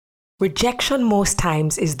Rejection most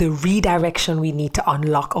times is the redirection we need to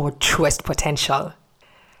unlock our truest potential.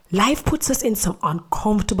 Life puts us in some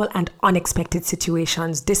uncomfortable and unexpected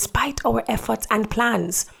situations despite our efforts and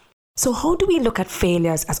plans. So how do we look at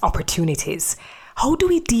failures as opportunities? How do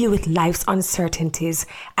we deal with life's uncertainties,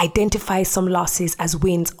 identify some losses as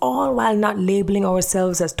wins, all while not labeling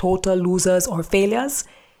ourselves as total losers or failures?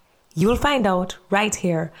 You'll find out right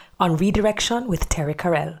here on Redirection with Terry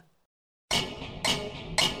Carell.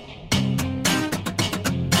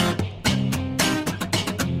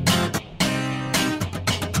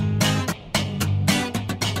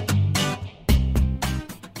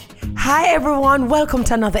 Hi everyone, welcome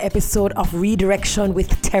to another episode of Redirection with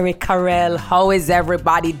Terry Carell. How is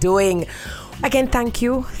everybody doing? Again, thank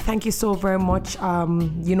you so very much.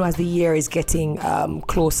 As the year is getting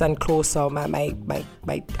closer and closer, my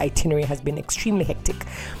itinerary has been extremely hectic.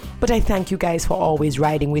 But I thank you guys for always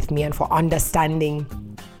riding with me and for understanding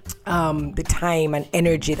the time and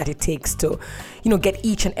energy that it takes to, get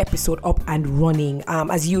each an episode up and running.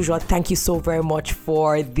 As usual, thank you so very much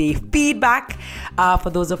for the feedback, for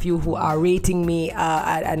those of you who are rating me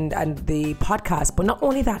and the podcast. But not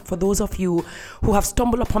only that, for those of you who have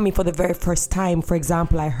stumbled upon me for the very first time. For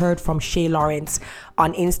example, I heard from Shay Lawrence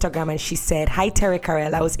on Instagram, and she said, "Hi Terry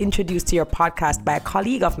Carell, I was introduced to your podcast by a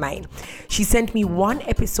colleague of mine. She sent me one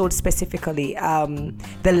episode specifically,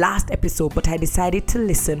 the last episode, but I decided to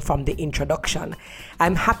listen from the introduction.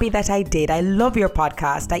 I'm happy that I did. I love your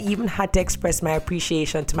podcast. I even had to express my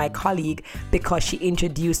appreciation to my colleague because she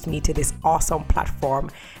introduced me to this awesome platform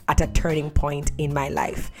at a turning point in my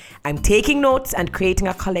life. I'm taking notes and creating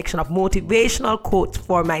a collection of motivational quotes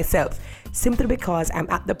for myself, simply because I'm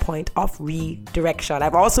at the point of redirection.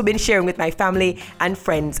 I've also been sharing with my family and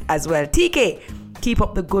friends as well. TK, keep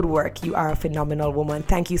up the good work. You are a phenomenal woman."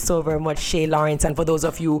 Thank you so very much, Shay Lawrence. And for those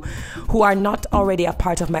of you who are not already a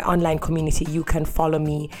part of my online community, you can follow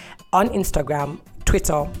me on Instagram,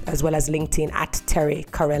 Twitter, as well as LinkedIn at Terry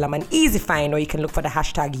Carell. I'm an easy find, or you can look for the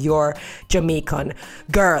hashtag Your Jamaican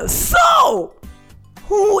Girl. So,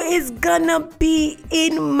 who is gonna be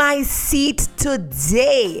in my seat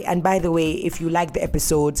today? And by the way, if you like the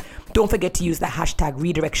episodes, don't forget to use the hashtag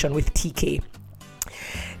Redirection with TK.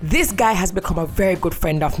 This guy has become a very good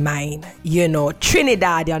friend of mine,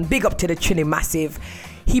 Trinidadian, big up to the Trini Massive.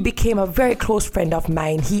 He became a very close friend of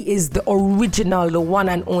mine. He is the original, the one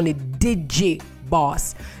and only Digipreneur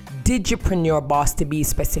boss to be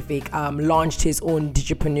specific. Launched his own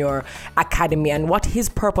Digipreneur Academy, and what his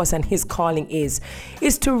purpose and his calling is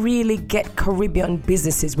to really get Caribbean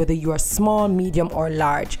businesses, whether you are small, medium or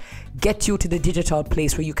large, get you to the digital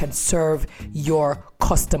place where you can serve your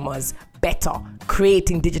customers better,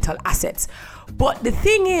 creating digital assets. But the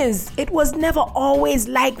thing is, it was never always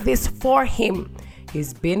like this for him.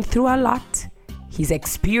 He's been through a lot, he's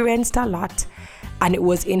experienced a lot, and it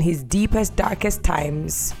was in his deepest, darkest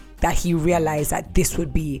times that he realized that this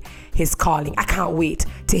would be his calling. I can't wait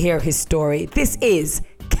to hear his story. This is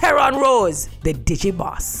Keron Rose, the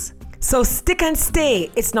Digiboss. So stick and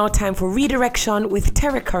stay. It's now time for Redirection with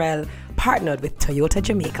Terry Carell, partnered with Toyota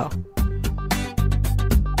Jamaica.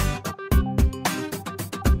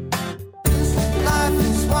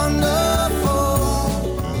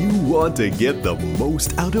 You want to get the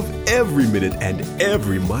most out of every minute and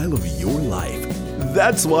every mile of your life.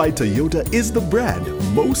 That's why Toyota is the brand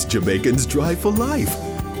most Jamaicans drive for life.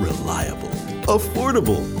 Reliable,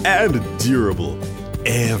 affordable, and durable.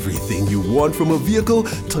 Everything you want from a vehicle,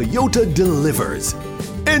 Toyota delivers.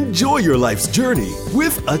 Enjoy your life's journey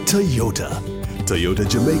with a Toyota. Toyota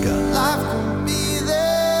Jamaica. Life can be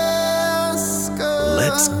this good.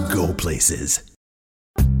 Let's go places.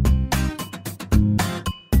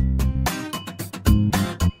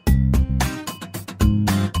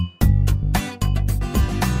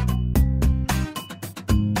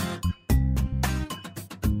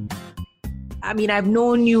 I mean, I've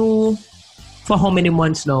known you for how many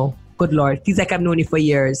months now? Good Lord. Feels like I've known you for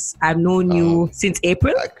years. I've known you since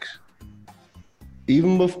April.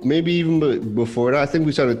 Even before that, I think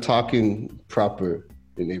we started talking proper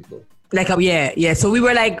in April. Yeah. So we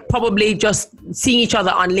were probably just seeing each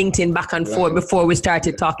other on LinkedIn back and forth before we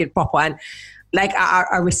started talking proper. And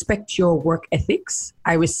I respect your work ethics.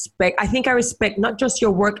 I think I respect not just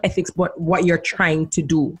your work ethics, but what you're trying to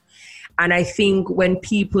do. And I think when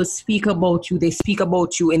people speak about you, they speak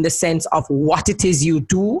about you in the sense of what it is you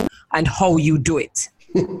do and how you do it.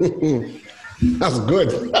 That's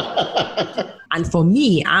good. And for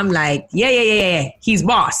me, I'm like, yeah, he's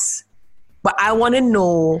boss. But I want to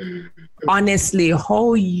know, honestly,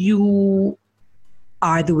 how you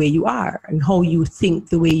are the way you are and how you think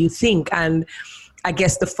the way you think. And I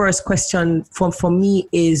guess the first question for me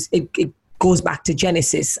is, it goes back to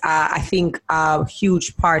Genesis. I think a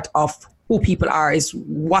huge part of who people are is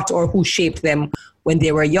what or who shaped them when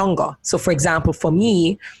they were younger. So for example, for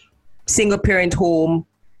me, single parent home,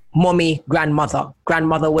 mommy, grandmother.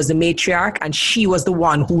 Grandmother was the matriarch, and she was the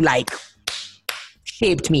one who like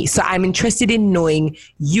shaped me. So I'm interested in knowing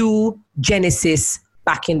you, Genesis,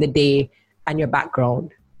 back in the day, and your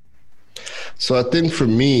background. So I think for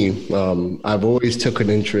me, I've always took an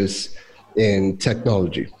interest in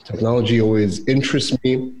technology. Technology always interests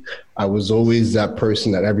me. I was always that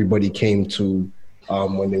person that everybody came to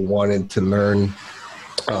when they wanted to learn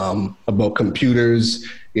about computers.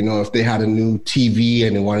 You know, if they had a new TV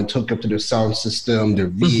and they wanted to hook up to their sound system, their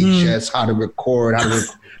VHS, how to record,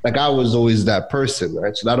 like I was always that person,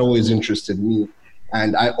 right? So that always interested me.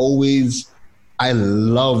 And I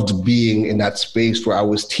loved being in that space where I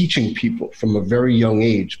was teaching people from a very young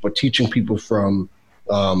age, but teaching people from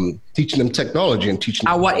teaching them technology and teaching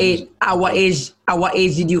them. At what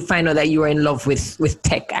age did you find out that you were in love with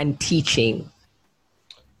tech and teaching?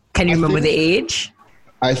 Can you remember the age?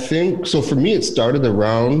 I think so. For me, it started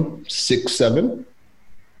around 6, 7.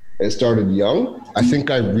 It started young. I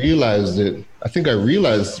think I realized it. I think I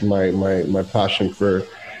realized my passion for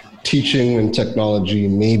teaching and technology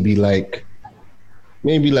maybe like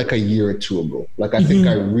a year or two ago. Like I think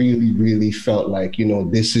I really felt like, you know,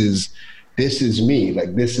 this is me.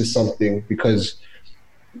 Like this is something, because,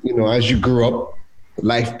 you know, as you grow up,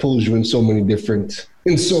 life pulls you in so many different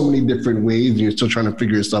ways, and you're still trying to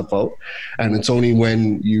figure yourself out. And it's only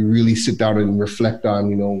when you really sit down and reflect on,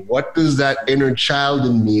 you know, what does that inner child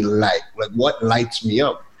in me like what lights me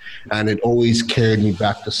up? And it always carried me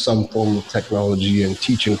back to some form of technology and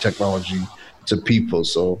teaching technology to people.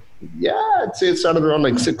 So yeah, I'd say it started around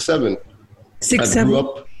like 6, 7. 6,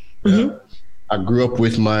 7. I grew up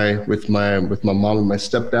with my mom and my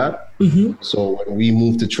stepdad. So when we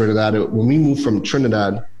moved from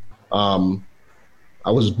Trinidad, I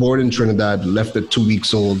was born in Trinidad, left at 2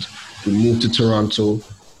 weeks old. We moved to Toronto,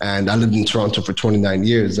 and I lived in Toronto for 29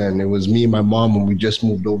 years. And it was me and my mom when we just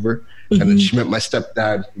moved over. And then she met my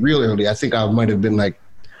stepdad real early. I think I might have been like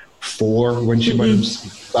 4 when she might have.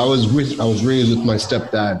 I was raised with my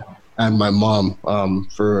stepdad and my mom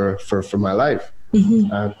for my life.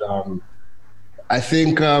 And I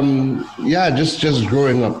think, just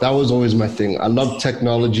growing up, that was always my thing. I loved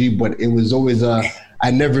technology, but it was always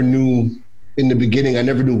in the beginning, I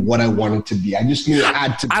never knew what I wanted to be. I just knew I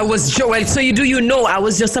had to be. I was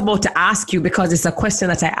just about to ask you, because it's a question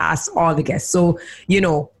that I ask all the guests. So, you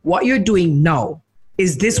know, what you're doing now,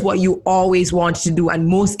 is this what you always wanted to do? And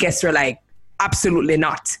most guests are like, absolutely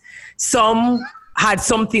not. Some had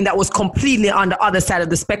something that was completely on the other side of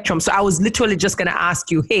the spectrum. So I was literally just going to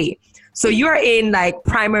ask you, hey, so you're in like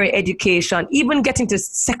primary education, even getting to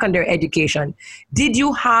secondary education. Did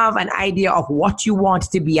you have an idea of what you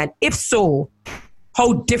wanted to be? And if so,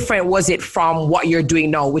 how different was it from what you're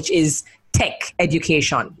doing now, which is tech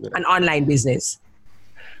education and online business?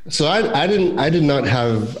 So I did not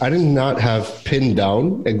have pinned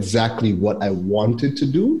down exactly what I wanted to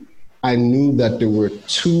do. I knew that there were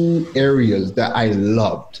 2 areas that I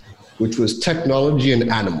loved, which was technology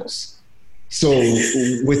and animals. So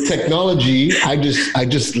with technology, I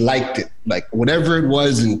just liked it. Like whatever it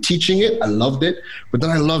was in teaching it, I loved it. But then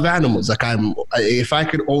I love animals. Like if I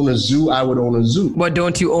could own a zoo, I would own a zoo. But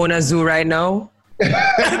don't you own a zoo right now?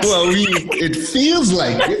 Well, it feels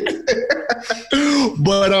like it.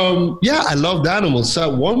 But I loved animals.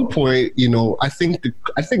 So at one point, you know, I think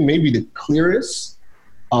maybe the clearest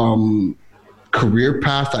career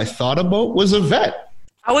path I thought about was a vet.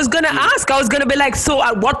 I was going to ask. I was going to be like, so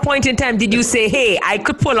at what point in time did you say, hey, I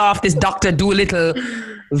could pull off this Dr. Dolittle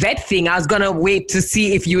vet thing? I was going to wait to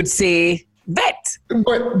see if you'd say vet.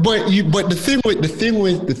 But the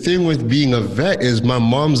thing with being a vet is my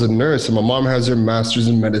mom's a nurse, and my mom has her master's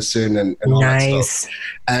in medicine and all that stuff.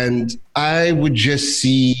 And I would just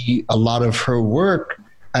see a lot of her work,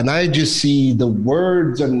 and I just see the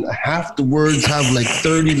words, and half the words have like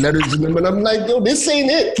 30 letters in them, and I'm like, yo, this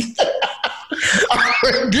ain't it.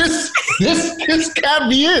 This can't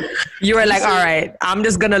be it. You were like, all right, I'm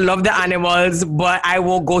just gonna love the animals, but I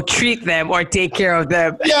won't go treat them or take care of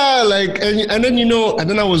them. Yeah, like and then, you know, and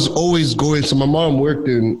then I was always going. So my mom worked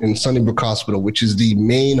in Sunnybrook Hospital, which is the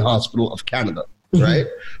main hospital of Canada, right?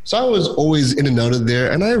 So I was always in and out of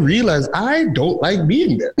there, and I realized I don't like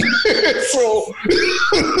being there. So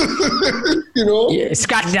you know, yeah,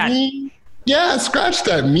 scratch that. Yeah, scratch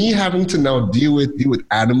that. Me having to now deal with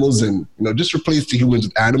animals and, you know, just replace the humans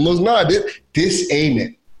with animals. No, this ain't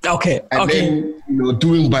it. Okay. And then,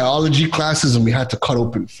 doing biology classes, and we had to cut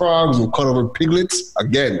open frogs and cut over piglets.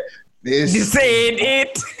 Again, this saying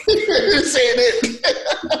it. saying it.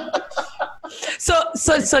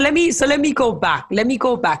 So let me go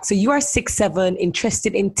back. So you are 6'7",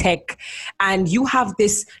 interested in tech, and you have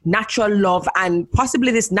this natural love and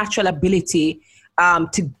possibly this natural ability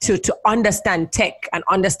to understand tech and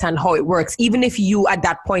understand how it works, even if you at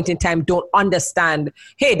that point in time don't understand,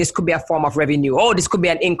 hey, this could be a form of revenue, oh, this could be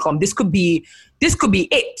an income, this could be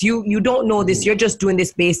it. You don't know this, you're just doing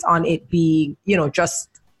this based on it being, just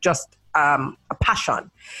a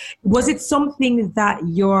passion. Was it something that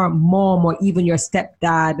your mom or even your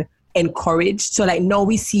stepdad encouraged? So like now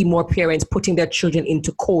we see more parents putting their children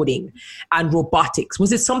into coding and robotics.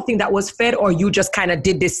 Was it something that was fed, or you just kind of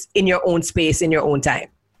did this in your own space, in your own time?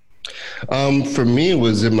 For me, it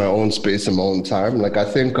was in my own space, in my own time. Like, I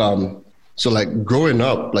think, so like growing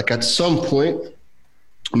up, like at some point,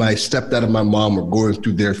 my stepdad and my mom were going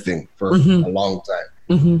through their thing for a long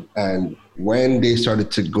time. And when they started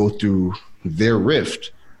to go through their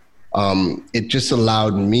rift, it just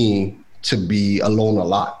allowed me to be alone a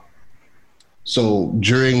lot. So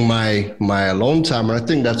during my alone time, and I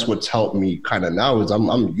think that's what's helped me kind of now, is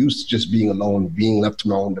I'm used to just being alone, being left to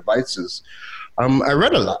my own devices. I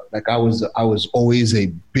read a lot. Like I was always a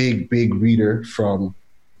big reader from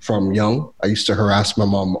young. I used to harass my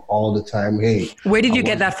mom all the time. Hey, where did you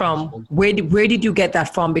get that from? Where did you get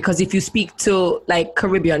that from? Because if you speak to like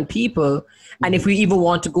Caribbean people, and if we even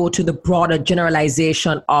want to go to the broader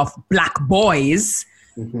generalization of Black boys,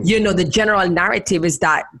 the general narrative is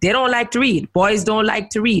that they don't like to read. Boys don't like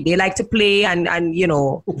to read. They like to play and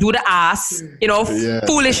do the ass,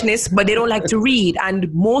 foolishness, but they don't like to read.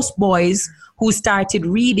 And most boys who started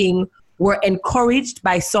reading were encouraged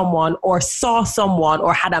by someone or saw someone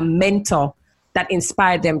or had a mentor that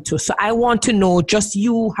inspired them to. So I want to know, just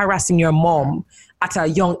you harassing your mom at a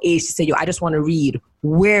young age to say, I just want to read.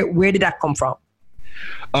 Where did that come from?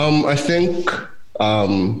 I think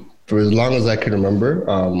for as long as I can remember,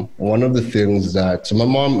 one of the things that, so my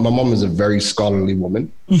mom is a very scholarly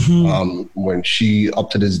woman. When she,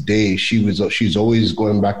 up to this day, she's always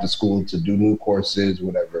going back to school to do new courses,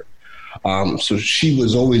 whatever. So she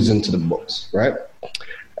was always into the books, right?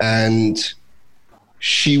 And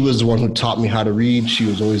she was the one who taught me how to read. She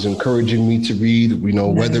was always encouraging me to read,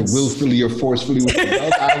 whether willfully or forcefully with the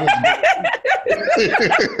belt,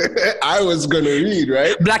 I was going to read,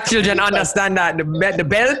 right? Black children understand that. The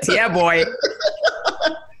belt, yeah, boy.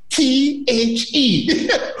 T-H-E.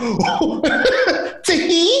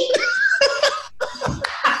 Tahee.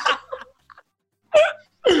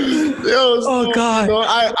 Oh God!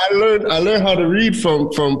 I learned how to read from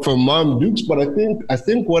Mom Dukes, but I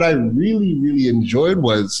think what I really enjoyed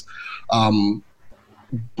was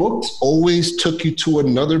books always took you to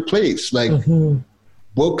another place. Like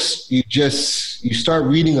books, you start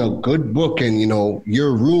reading a good book, and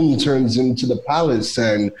your room turns into the palace,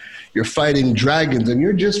 and you're fighting dragons, and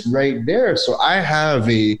you're just right there. So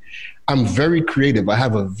I'm very creative. I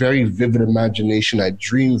have a very vivid imagination. I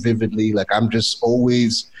dream vividly. Like I'm just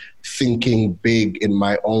always thinking big in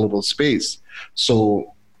my own little space.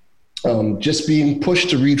 So just being pushed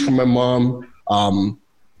to read from my mom,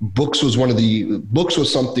 books was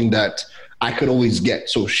something that I could always get.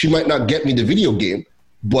 So she might not get me the video game,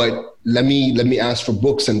 but let me ask for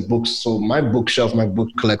books and books. So my bookshelf, my book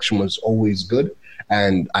collection was always good.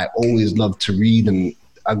 And I always loved to read. And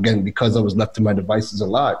again, because I was left to my devices a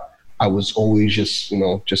lot, I was always just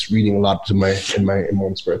reading a lot in my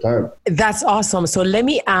own spare time. That's awesome. So let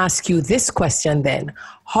me ask you this question then.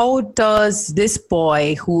 How does this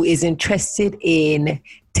boy who is interested in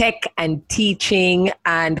tech and teaching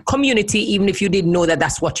and community, even if you didn't know that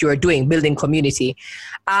that's what you were doing, building community,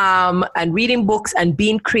 and reading books and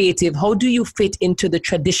being creative, how do you fit into the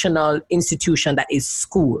traditional institution that is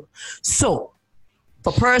school? So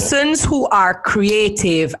for persons who are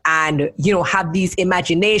creative and, have these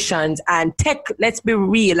imaginations, and tech, let's be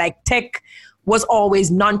real, like tech was always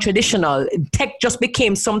non-traditional. Tech just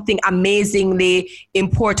became something amazingly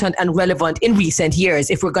important and relevant in recent years,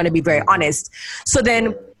 if we're going to be very honest. So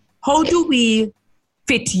then how do we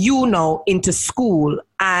fit you now into school,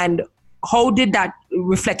 and how did that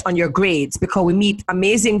reflect on your grades? Because we meet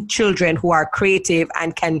amazing children who are creative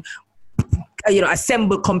and can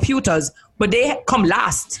assemble computers, but they come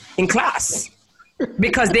last in class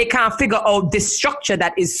because they can't figure out this structure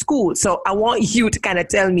that is school. So I want you to kind of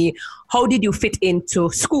tell me, how did you fit into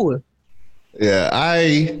school? Yeah,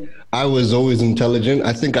 I was always intelligent.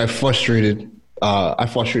 I think I frustrated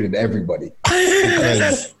everybody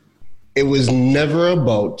because it was never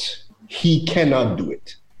about he cannot do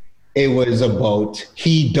it. It was about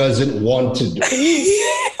he doesn't want to do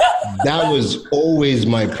it. That was always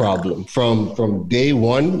my problem from day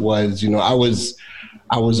one. Was, you know, I was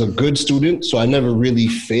a good student, so I never really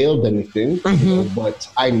failed anything, you know, but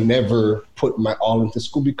I never put my all into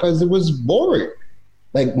school because it was boring.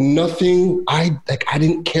 Like nothing, I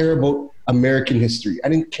didn't care about American history. I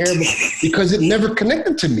didn't care about, because it never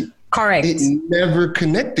connected to me. Correct. It never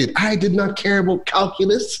connected. I did not care about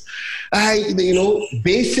calculus.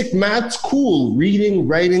 Basic maths, cool. Reading,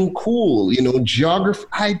 writing, cool. You know, geography,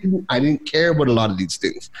 I didn't care about a lot of these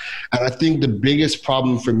things. And I think the biggest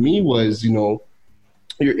problem for me was, you know,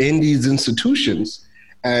 you're in these institutions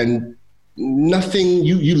and nothing,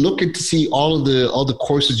 you look at to see all the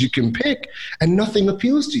courses you can pick and nothing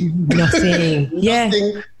appeals to you. Nothing. Yeah.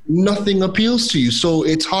 Nothing appeals to you. So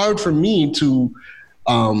it's hard for me to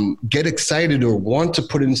get excited or want to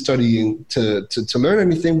put in studying to learn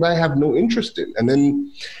anything that I have no interest in. And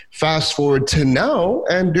then fast forward to now,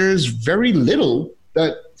 and there's very little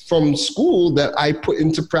that from school that I put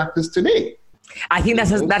into practice today. I think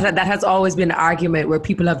that has always been an argument where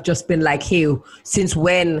people have just been like, hey, since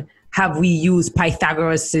when have we used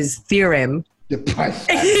Pythagoras' theorem? The Pythagoras.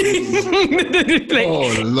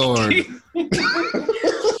 Oh, Lord.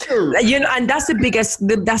 You know, and that's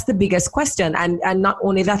the biggest question. And not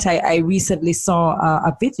only that, I recently saw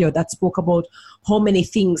a video that spoke about how many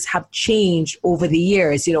things have changed over the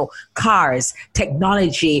years, you know, cars,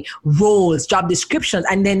 technology, roles, job descriptions.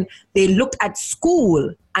 And then they looked at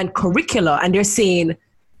school and curricula and they're saying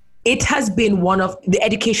it has been one of the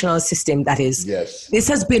educational system, that is. Yes. This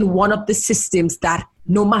has been one of the systems that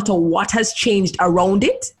no matter what has changed around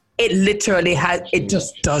it, it literally has, it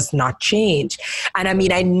just does not change. And I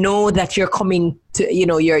mean, I know that you're coming to, you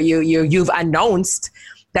know, you've announced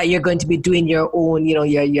that you're going to be doing your own, you know,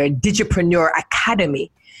 your Digipreneur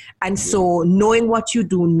Academy. And so knowing what you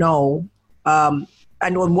do now,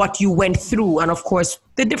 and on what you went through, and of course,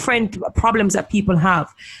 the different problems that people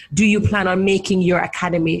have, do you plan on making your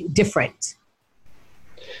academy different?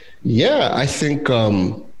 Yeah, I think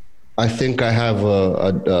I have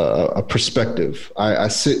a perspective. I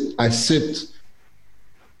sit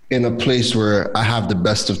in a place where I have the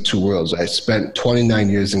best of two worlds. I spent 29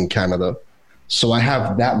 years in Canada, so I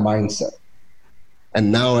have that mindset.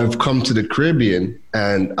 And now I've come to the Caribbean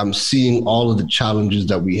and I'm seeing all of the challenges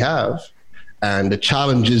that we have and the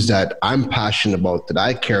challenges that I'm passionate about, that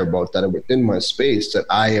I care about, that are within my space, that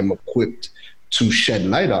I am equipped to shed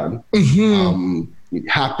light on. It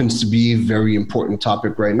happens to be a very important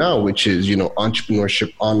topic right now, which is, you know,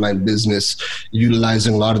 entrepreneurship, online business,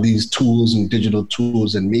 utilizing a lot of these tools and digital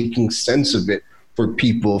tools and making sense of it for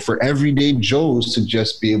people, for everyday Joes to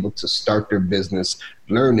just be able to start their business,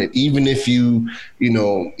 learn it, even if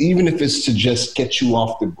even if it's to just get you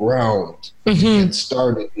off the ground, get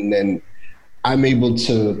started. And then I'm able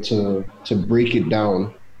to break it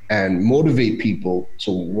down and motivate people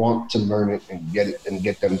to want to learn it and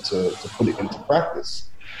get them to put it into practice.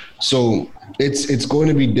 So it's going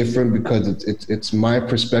to be different because it's my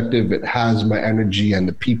perspective. It has my energy, and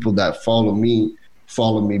the people that follow me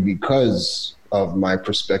because of my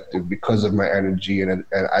perspective, because of my energy, and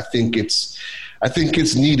I think it's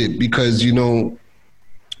needed because, you know,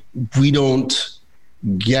 we don't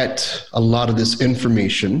get a lot of this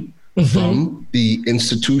information from the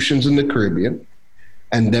institutions in the Caribbean.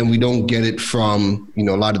 And then we don't get it from, you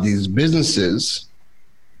know, a lot of these businesses.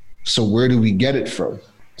 So where do we get it from?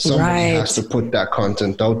 Somebody has to put that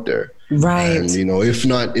content out there. Right. And, you know, if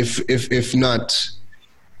not, it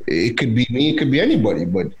could be me, it could be anybody,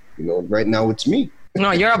 but, you know, right now it's me.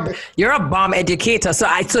 No, you're a bomb educator. So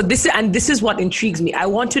this is what intrigues me. I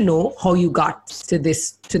want to know how you got to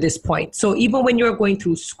this point. So even when you're going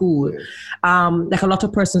through school, like a lot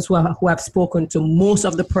of persons who have spoken to, most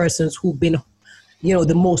of the persons who've been, you know,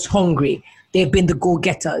 the most hungry, they've been the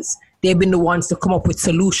go-getters. They've been the ones to come up with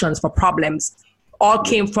solutions for problems. All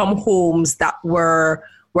came from homes that were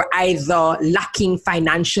either lacking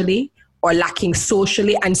financially or lacking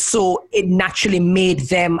socially. And so it naturally made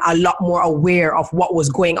them a lot more aware of what was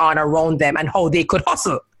going on around them and how they could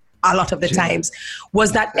hustle a lot of the times.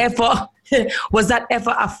 Was that ever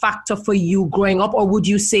a factor for you growing up? Or would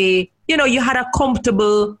you say, you know, you had a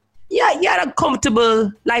comfortable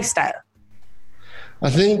lifestyle? I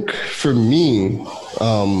think for me,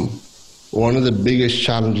 one of the biggest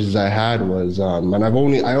challenges I had was, and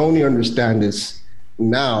I only understand this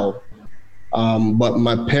now, but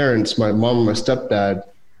my parents, my mom and my stepdad,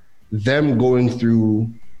 them going through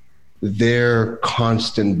their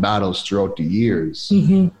constant battles throughout the years,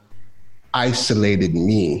 isolated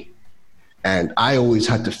me, and I always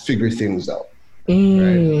had to figure things out.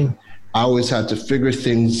 Right? I always had to figure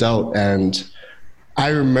things out. And I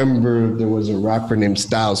remember there was a rapper named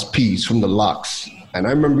Styles P from the Locks. And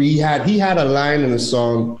I remember he had a line in a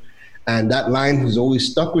song, and that line has always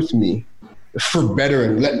stuck with me for better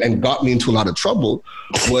and got me into a lot of trouble,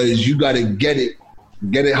 was you got to get it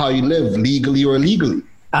how you live, legally or illegally.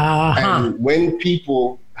 And when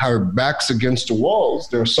people have backs against the walls,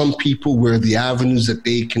 there are some people where the avenues that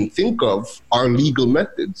they can think of are legal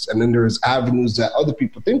methods. And then there's avenues that other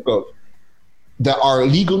people think of that are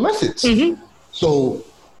illegal methods. Mm-hmm. So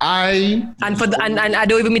I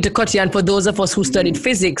don't even mean to cut you. And for those of us who studied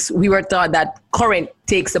physics, we were taught that current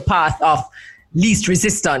takes the path of least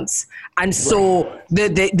resistance. And so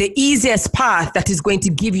the easiest path that is going to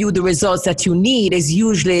give you the results that you need is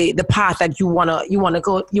usually the path that you wanna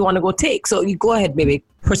go take. So you go ahead, baby,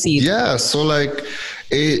 proceed. Yeah. So like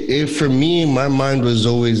it for me, my mind was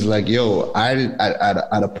always like, yo,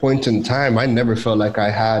 at a point in time, I never felt like I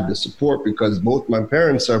had the support because both my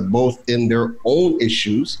parents are both in their own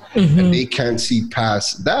issues and they can't see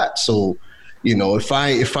past that. So, you know, if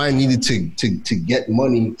I needed to get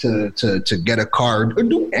money to get a card or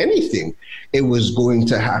do anything, it was going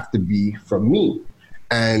to have to be from me.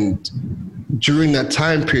 And during that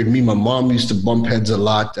time period, me and my mom used to bump heads a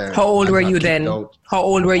lot. And how old were you then? How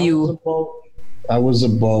old were you? I was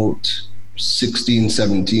about 16,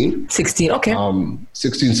 17. 16, okay.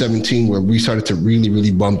 16, 17, where we started to really,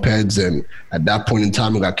 really bump heads. And at that point in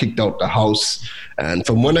time, I got kicked out the house. And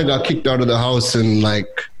from when I got kicked out of the house in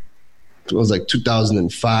it was like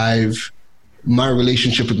 2005. My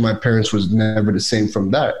relationship with my parents was never the same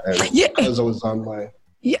from that. And because I was on my...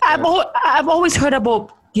 Yeah, I've always heard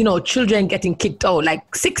about, you know, children getting kicked out.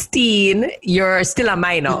 Like 16, you're still a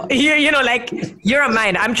minor. You know, like you're a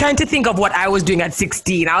minor. I'm trying to think of what I was doing at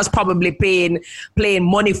 16. I was probably playing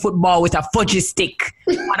money football with a fudgy stick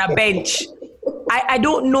on a bench. I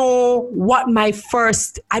don't know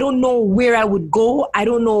I don't know where I would go. I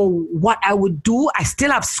don't know what I would do. I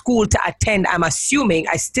still have school to attend. I'm assuming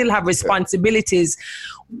I still have responsibilities.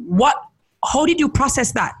 How did you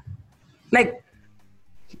process that? Like,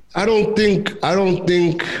 I don't think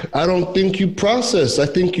you process. I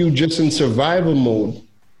think you just in survival mode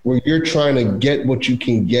where you're trying to get what you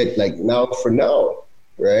can get, like now for now,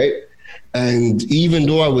 right? And even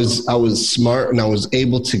though I was smart and I was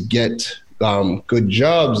able to get good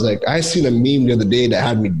jobs, like I seen a meme the other day that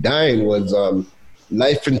had me dying, was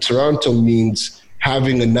life in Toronto means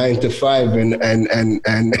having a 9-to-5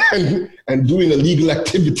 and doing illegal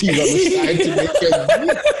activities on the side to make ends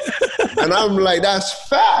meet. And I'm like, that's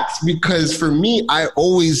facts, because for me, I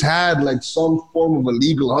always had like some form of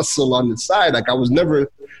illegal hustle on the side. Like I was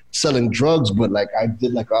never selling drugs, but like I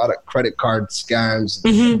did like a lot of credit card scams,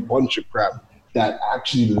 a bunch of crap that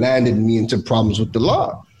actually landed me into problems with the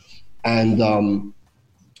law. And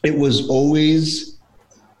I was always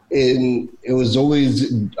doing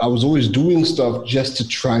stuff just to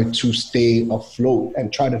try to stay afloat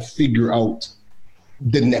and try to figure out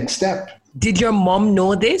the next step. Did your mom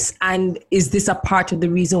know this? And is this a part of the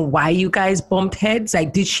reason why you guys bumped heads?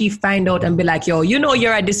 Like, did she find out and be like, yo, you know,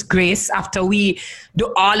 you're a disgrace after we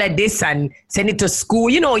do all of this and send it to school?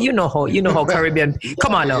 You know how Caribbean,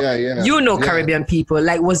 come on now. Caribbean people.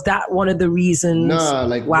 Like, was that one of the reasons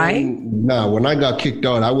why? When I got kicked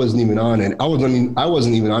out, I wasn't even on it. I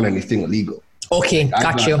wasn't even on anything illegal. Okay,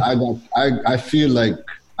 got you. I feel like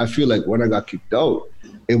when I got kicked out,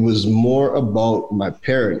 it was more about my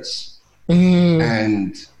parents.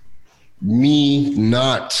 And me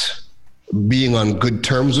not being on good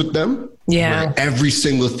terms with them. Yeah. Every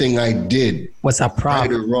single thing I did was a problem.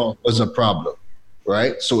 Right or wrong was a problem.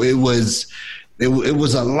 Right. So it was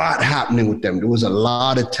a lot happening with them. There was a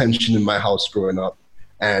lot of tension in my house growing up.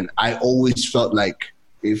 And I always felt like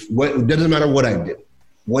it doesn't matter what I did.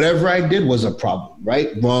 Whatever I did was a problem.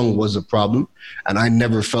 Right. Wrong was a problem. And I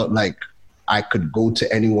never felt like I could go to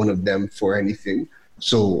any one of them for anything.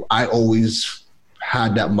 So I always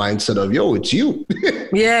had that mindset of, yo, it's you.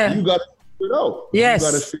 Yeah. You got to figure it out.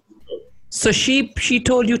 Yes. So she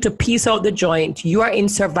told you to piece out the joint. You are in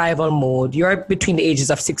survival mode. You're between the ages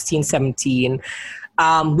of 16, 17,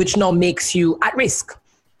 which now makes you at risk.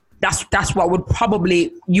 That's what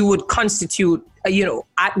you would constitute,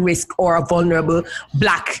 at risk or a vulnerable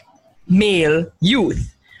Black male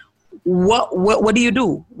youth. What do you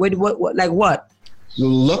do? What? So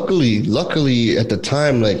luckily at the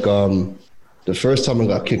time, the first time I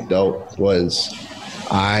got kicked out was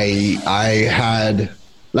I had,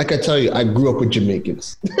 like I tell you, I grew up with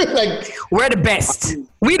Jamaicans. We're the best.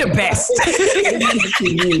 We the best.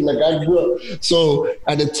 I grew up. So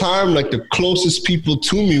at the time, the closest people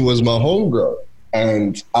to me was my homegirl.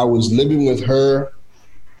 And I was living with her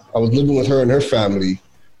I was living with her and her family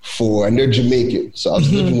and they're Jamaican. So I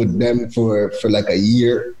was living with them for like a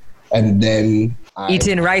year. And then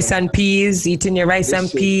eating your rice and peas and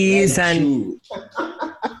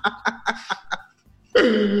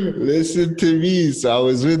listen to me. So I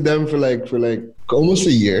was with them for like almost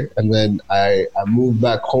a year, and then I moved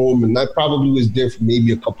back home, and I probably was there for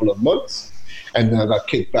maybe a couple of months, and then I got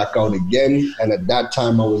kicked back out again. And at that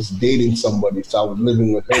time, I was dating somebody, so I was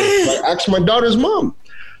living with her. Actually, my daughter's mom.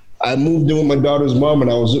 I moved in with my daughter's mom,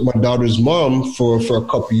 and I was with my daughter's mom for a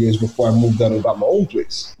couple of years before I moved out and got my own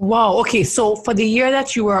place. Wow. Okay. So for the year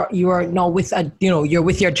that you are now with you're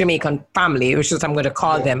with your Jamaican family, which is I'm going to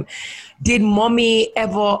call them. Did mommy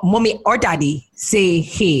or daddy say,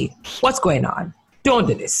 "Hey, what's going on? Don't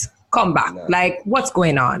do this. Come back." No. Like, what's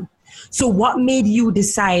going on? So what made you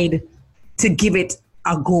decide to give it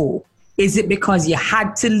a go? Is it because you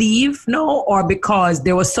had to leave, no, or because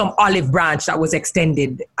there was some olive branch that was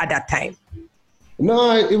extended at that time?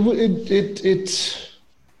 No, it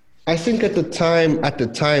I think at the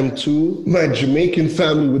time too, my Jamaican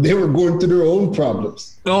family, they were going through their own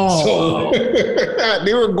problems. Oh, so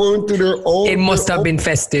they were going through their own. It must have been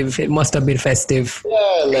festive. Yeah,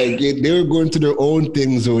 like they were going through their own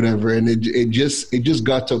things or whatever, and it just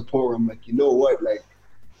got to a point where I'm like, you know what, like,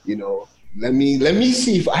 you know. Let me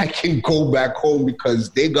see if I can go back home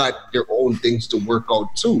because they got their own things to work out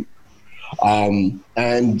too. And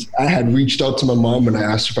I had reached out to my mom and I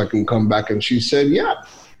asked if I can come back, and she said, yeah.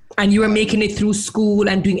 And you were making it through school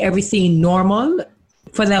and doing everything normal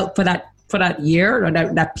for that year or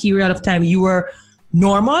that period of time. You were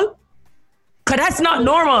normal? Cause that's not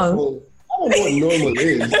normal. I don't know what normal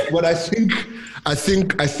is, but I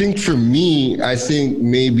think for me,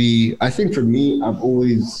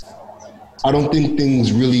 I don't think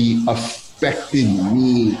things really affected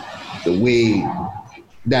me the way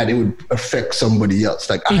that it would affect somebody else.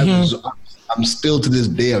 Like I'm still to this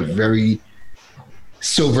day a very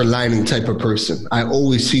silver lining type of person. I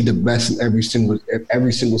always see the best in every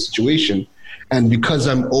single situation. And because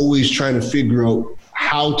I'm always trying to figure out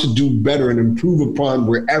how to do better and improve upon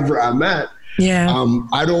wherever I'm at,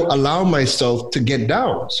 I don't allow myself to get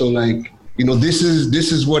down. So like, you know, this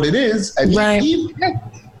is what it is. And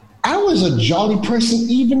I was a jolly person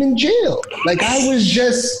even in jail. Like I was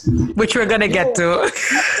just... Which we're going to get to.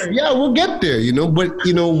 Yeah, we'll get there, you know. But,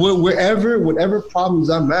 you know, whatever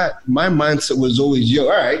problems I'm at, my mindset was always, all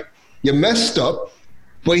right, you messed up,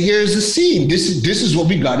 but here's the scene. This is what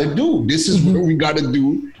we got to do. This is what we got to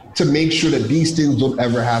do to make sure that these things don't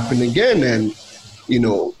ever happen again. And, you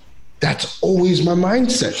know, that's always my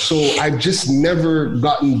mindset. So I've just never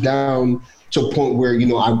gotten down to a point where, you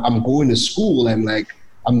know, I'm going to school and like,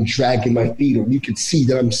 I'm dragging my feet, or you can see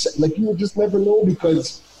that I'm like, you will just never know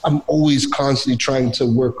because I'm always constantly trying to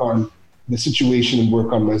work on the situation and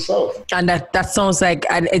work on myself. And that sounds like,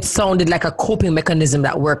 and it sounded like a coping mechanism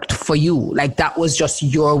that worked for you. Like that was just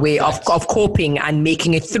your way of coping and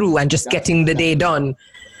making it through and just getting the day done.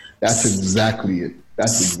 That's exactly it.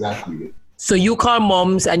 So you call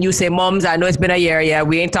moms and you say, moms, I know it's been a year. Yeah,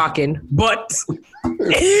 we ain't talking, but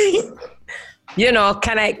you know,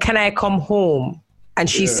 can I come home? And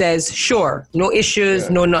she says, sure, no issues,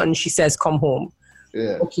 no nothing. She says, come home.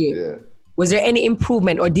 Yeah. Okay. Yeah. Was there any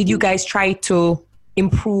improvement, or did you guys try to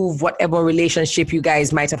improve whatever relationship you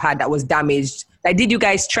guys might have had that was damaged? Like, did you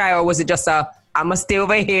guys try, or was it just I'm going to stay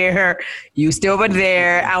over here, you stay over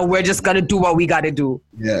there, and we're just going to do what we got to do?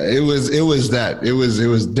 Yeah, it was that. It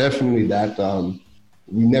was definitely that.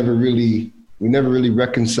 We never really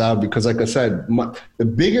reconciled because, like I said, the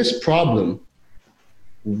biggest problem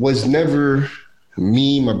was never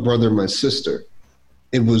me, my brother, my sister.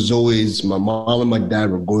 It was always my mom and my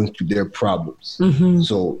dad were going through their problems. Mm-hmm.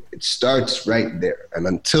 So it starts right there. And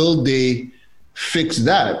until they fix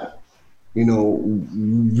that, you know,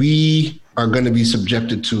 we are going to be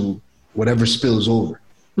subjected to whatever spills over.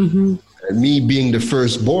 Mm-hmm. And me being the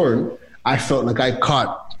firstborn, I felt like I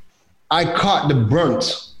caught the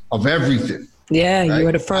brunt of everything. Yeah, right? You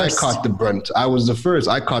were the first. I caught the brunt. I was the first.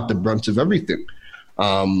 I caught the brunt of everything.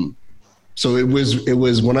 So it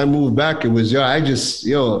was when I moved back, it was, I'm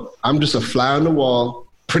just a fly on the wall,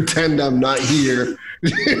 pretend I'm not here,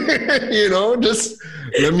 you know, just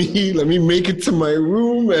let me make it to my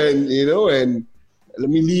room and, you know, and let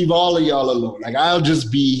me leave all of y'all alone. Like I'll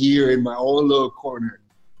just be here in my own little corner.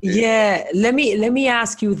 Yeah. Let me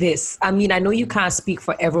ask you this. I mean, I know you can't speak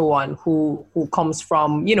for everyone who comes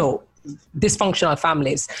from, you know, dysfunctional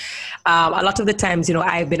families. A lot of the times,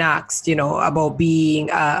 I've been asked, about being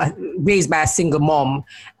raised by a single mom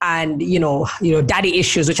and, daddy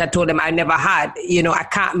issues, which I told them I never had. I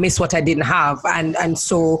can't miss what I didn't have. And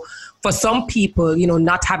so for some people,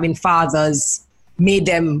 not having fathers made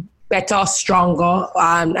them better, stronger,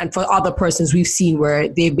 and for other persons we've seen where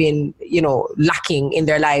they've been, lacking in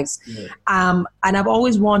their lives. Yeah. And I've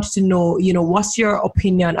always wanted to know, what's your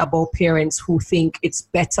opinion about parents who think it's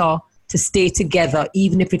better to stay together,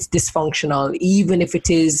 even if it's dysfunctional, even if it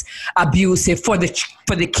is abusive for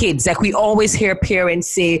the kids? Like we always hear parents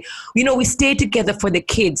say, we stay together for the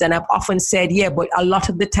kids. And I've often said, yeah, but a lot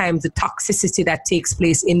of the times the toxicity that takes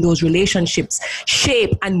place in those relationships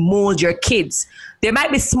shape and mold your kids. They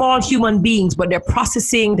might be small human beings, but they're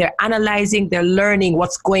processing, they're analyzing, they're learning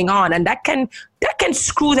what's going on. And that can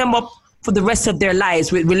screw them up for the rest of their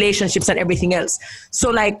lives with relationships and everything else.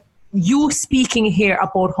 So like, you speaking here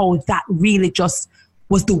about how that really just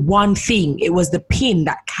was the one thing, it was the pin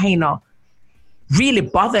that kind of really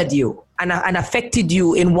bothered you and affected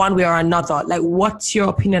you in one way or another. Like, what's your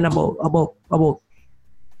opinion about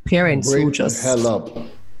parents who just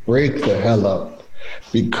break the hell up,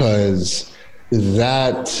 because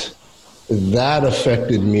that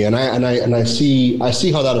affected me, and I see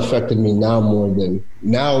how that affected me now more than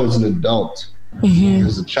now as an adult,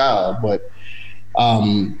 as a child, but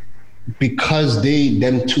because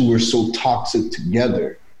them two were so toxic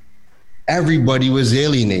together, everybody was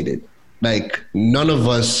alienated. Like none of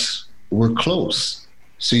us were close.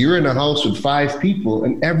 So you're in a house with 5 people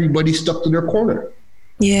and everybody stuck to their corner.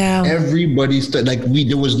 Yeah. Everybody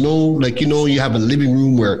there was no, like, you have a living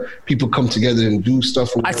room where people come together and do stuff.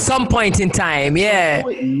 At some point in time, yeah.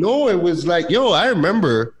 No, it was like, I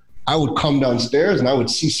remember I would come downstairs and I would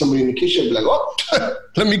see somebody in the kitchen and be like, oh,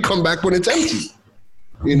 let me come back when it's empty.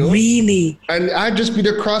 Really? And I'd just be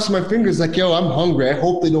there crossing my fingers like, I'm hungry. I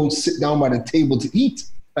hope they don't sit down by the table to eat.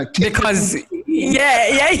 Like, because,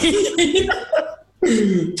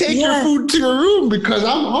 take your food to your room because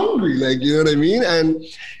I'm hungry. Like, you know what I mean? And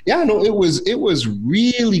it was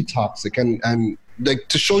really toxic. And like,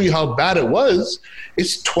 to show you how bad it was,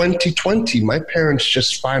 it's 2020. My parents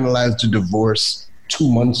just finalized a divorce 2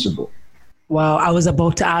 months ago. Wow. I was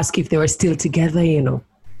about to ask if they were still together,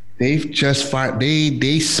 They've just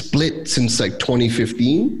they split since like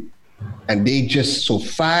 2015, and they just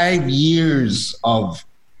 5 years of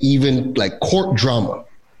even like court drama.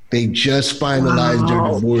 They just finalized their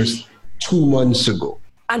divorce 2 months ago.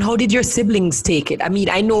 And how did your siblings take it? I mean,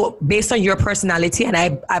 I know based on your personality, and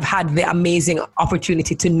I've had the amazing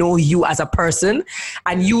opportunity to know you as a person,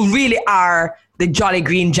 and you really are the jolly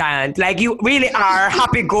green giant. Like, you really are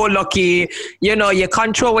happy-go-lucky. You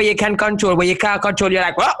control where you can control. Where you can't control, you're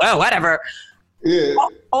like, well, whatever. Yeah.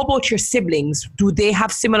 How about your siblings? Do they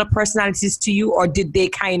have similar personalities to you, or did they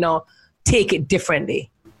kind of take it differently?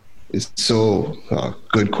 So,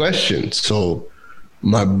 good question. So,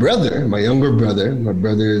 my younger brother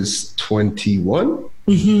is 21.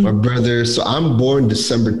 Mm-hmm. My brother, so I'm born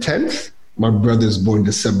December 10th. My brother's born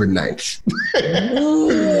December 9th.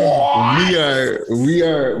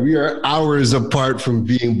 we are hours apart from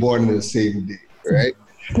being born on the same day, right?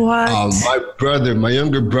 What? My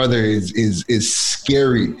younger brother is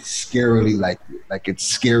scarily like me. Like, it's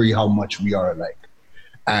scary how much we are alike.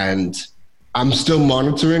 And I'm still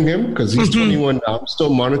monitoring him because he's 21 now. I'm still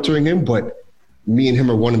monitoring him, but me and him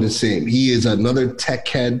are one and the same. He is another tech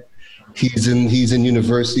head. He's in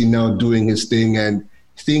university now doing his thing, and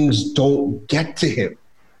things don't get to him.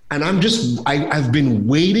 And I've been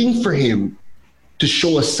waiting for him to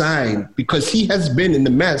show a sign, because he has been in the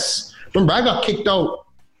mess. Remember, I got kicked out.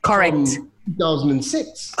 Correct.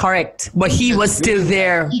 2006. Correct. But he was still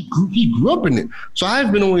there. He grew up in it. So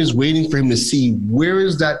I've been always waiting for him to see where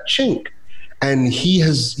is that chink. And he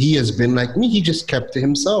has been like me. He just kept to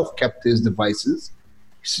himself, kept to his devices,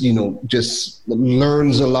 just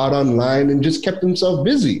learns a lot online and just kept himself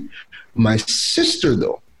busy. My sister,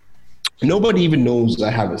 though, nobody even knows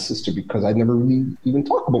I have a sister because I never really even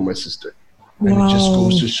talk about my sister. And It just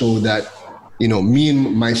goes to show that, me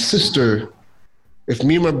and my sister, if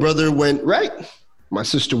me and my brother went right, my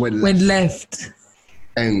sister went left.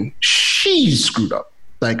 And she screwed up.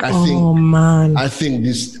 Like, I think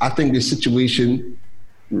this situation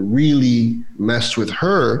really messed with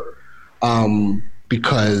her,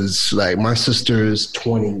 because like my sister's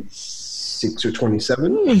 26 or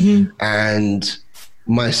 27, and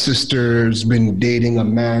my sister's been dating a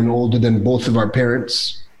man older than both of our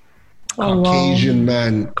parents. Caucasian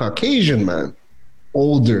man,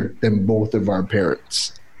 older than both of our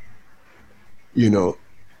parents. And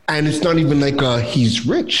it's not even like he's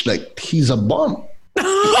rich, like he's a bum.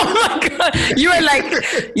 Oh my God. You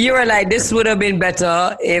were like, this would have been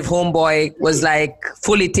better if homeboy was like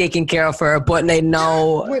fully taking care of her, but like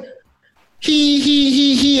now.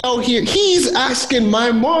 He out here. He's asking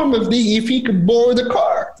my mom if he could borrow the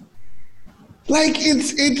car. Like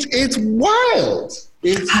it's wild.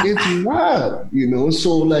 It's wild, you know.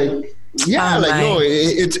 So like, yeah, no,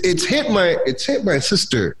 it's hit my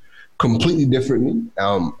sister completely differently.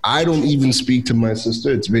 I don't even speak to my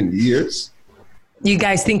sister. It's been years. You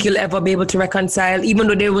guys think you'll ever be able to reconcile, even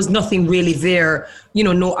though there was nothing really there, you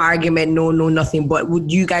know, no argument, no nothing. But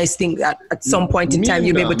would you guys think that at some point in time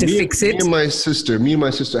you'll be able to fix it? Me and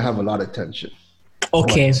my sister have a lot of tension.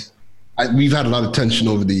 Okay. We've had a lot of tension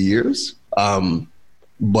over the years.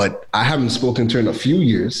 But I haven't spoken to her in a few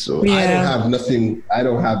years, so I don't have nothing. I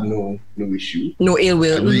don't have no issue. No ill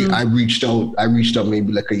will. I reached out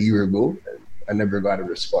maybe like a year ago. I never got a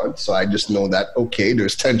response, so I just know that okay,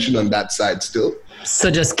 there's tension on that side still.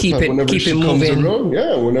 So just keep it moving.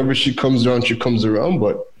 Whenever she comes around, she comes around.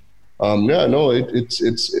 But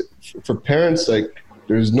it's for parents, like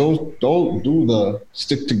don't do the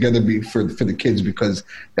stick together for the kids, because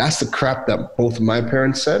that's the crap that both of my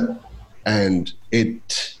parents said, and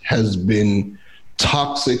it has been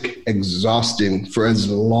toxic, exhausting for as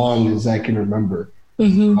long as I can remember.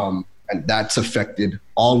 Mm-hmm. And that's affected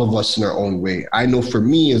all of us in our own way. I know for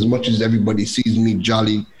me, as much as everybody sees me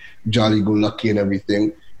jolly go lucky and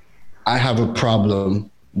everything, I have a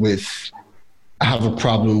problem with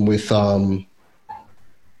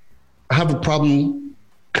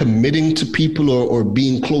committing to people or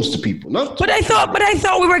being close to people. But I thought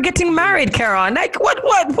we were getting married, Karen. Like what?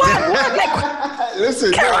 Like,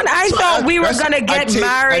 listen, Karen, I thought we were gonna get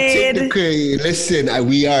married.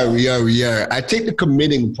 We are. I take the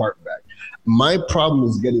committing part back. My problem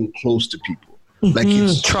is getting close to people. Like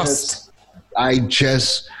it's trust. I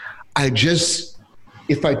just,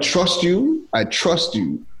 if I trust you, I trust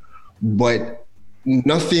you, but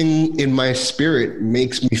nothing in my spirit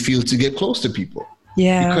makes me feel to get close to people.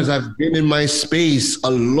 Yeah. Because I've been in my space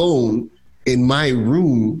alone in my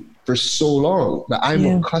room for so long that I'm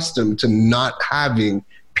accustomed to not having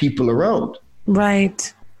people around.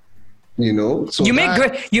 Right. You know, so you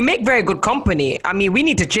make very good company. I mean, we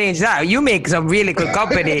need to change that. You make some really good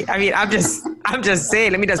company. I mean, I'm just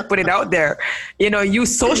saying, let me just put it out there. You know, you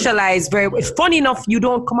socialize very, funny enough, you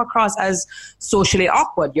don't come across as socially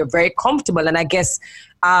awkward. You're very comfortable. And I guess,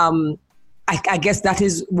 I guess that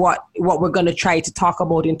is what we're going to try to talk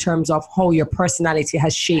about in terms of how your personality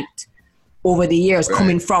has shaped over the years,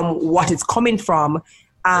 coming from what it's coming from.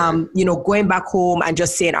 You know, going back home and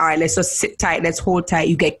just saying, all right, let's just sit tight, let's hold tight.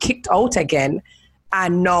 You get kicked out again.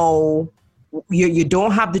 And now you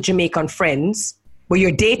don't have the Jamaican friends, but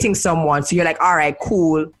you're dating someone. So you're like, all right,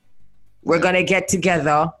 cool. We're going to get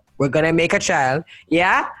together. We're going to make a child.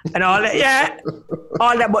 Yeah. And all that. Yeah.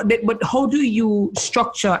 All that. But how do you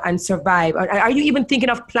structure and survive? Are you even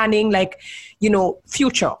thinking of planning, like, you know,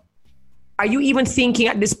 future? Are you even thinking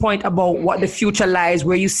at this point about what the future lies,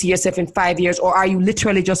 where you see yourself in 5 years? Or are you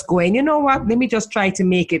literally just going, you know what, let me just try to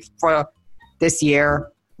make it for this year,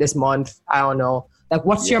 this month? I don't know. Like,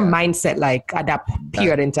 what's your mindset like at that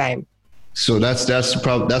period in time? So that's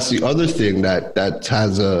the other thing that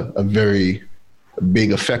has a very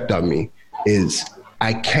big effect on me is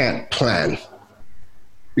I can't plan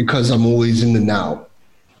because I'm always in the now.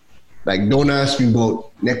 Like, don't ask me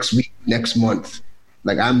about next week, next month.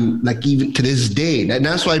 Like, I'm like, even to this day, and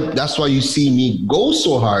that's why you see me go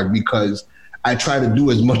so hard, because I try to do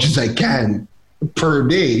as much as I can per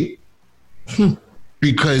day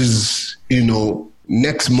because, you know,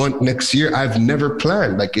 next month, next year, I've never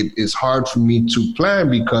planned. Like, it is hard for me to plan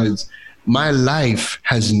because my life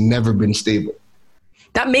has never been stable.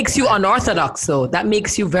 That makes you unorthodox, though. That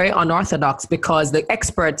makes you very unorthodox, because the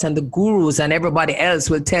experts and the gurus and everybody else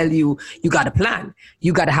will tell you, you got to plan.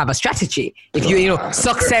 You got to have a strategy. If you know,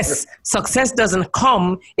 success doesn't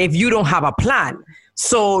come if you don't have a plan.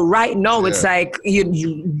 So right now, it's like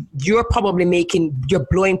you're probably you're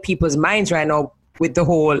blowing people's minds right now with the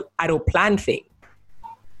whole I don't plan thing.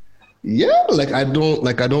 Yeah, I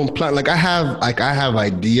don't plan. Like I have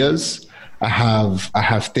ideas. I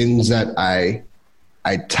have things that I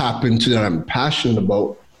tap into that I'm passionate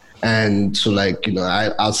about. And so, like, you know,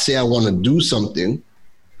 I'll say I want to do something,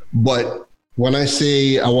 but when I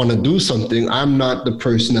say I want to do something, I'm not the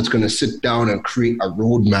person that's going to sit down and create a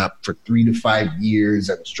roadmap for 3 to 5 years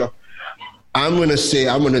and stuff. I'm going to say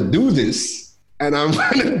I'm going to do this, and I'm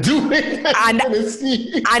going to do it.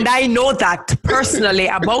 And I know that personally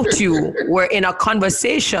about you. We're in a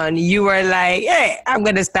conversation. You were like, hey, I'm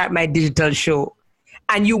going to start my digital show.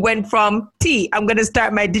 And you went from I'm going to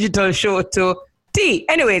start my digital show to T.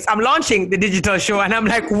 Anyways, I'm launching the digital show and I'm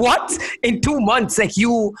like, what? In 2 months, like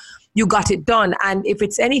you got it done. And if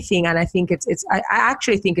it's anything, and I think I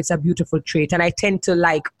actually think it's a beautiful trait. And I tend to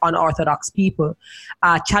like unorthodox people.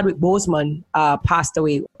 Chadwick Boseman passed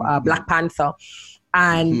away, Black Panther.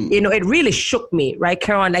 And, it really shook me, right,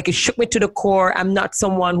 Karen? Like it shook me to the core. I'm not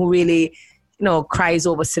someone who really, cries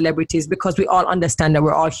over celebrities because we all understand that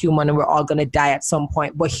we're all human and we're all going to die at some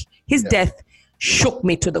point. But his death shook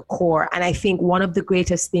me to the core. And I think one of the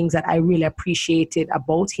greatest things that I really appreciated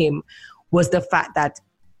about him was the fact that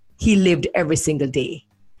he lived every single day.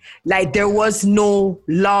 Like there was no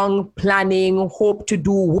long planning, hope to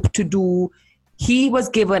do, whoop to do. He was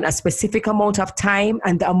given a specific amount of time,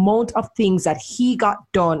 and the amount of things that he got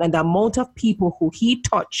done and the amount of people who he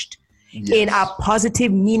touched in a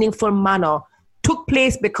positive, meaningful manner took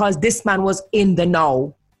place because this man was in the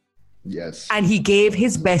now. Yes. And he gave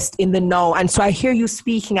his best in the now. And so I hear you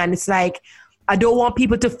speaking, and it's like, I don't want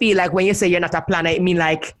people to feel like when you say you're not a planner, I mean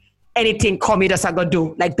like anything come, you just are gonna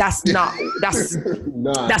do. Like that's not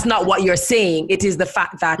what you're saying. It is the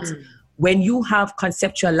fact that when you have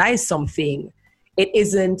conceptualized something, it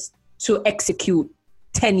isn't to execute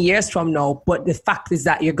 10 years from now, but the fact is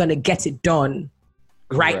that you're gonna get it done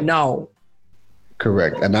right now.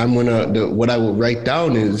 Correct. And what I will write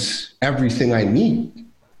down is everything I need.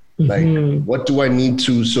 Like, what do I need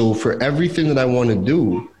to, so for everything that I want to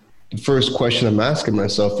do, the first question I'm asking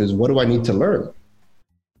myself is, what do I need to learn?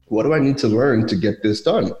 What do I need to learn to get this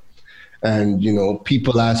done? And,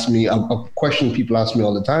 people ask me, a question people ask me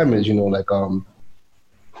all the time is,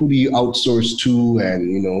 who do you outsource to?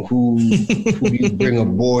 And, who do you bring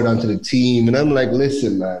aboard onto the team? And I'm like,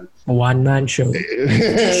 listen, man. A one-man show.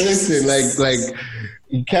 Listen, like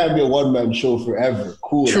you can't be a one-man show forever.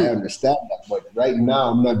 Cool, True. I understand that. But right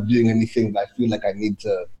now, I'm not doing anything that I feel like I need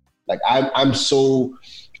to. Like I'm so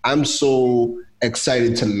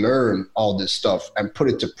excited to learn all this stuff and put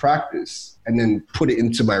it to practice, and then put it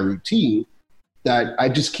into my routine, that I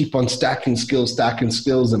just keep on stacking skills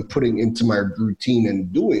and putting into my routine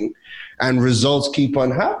and doing, and results keep on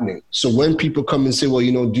happening. So when people come and say, well,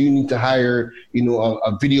 do you need to hire,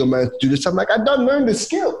 a video man to do this? I'm like, I done learned the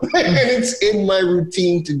skill and it's in my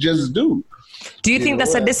routine to just do. Do you think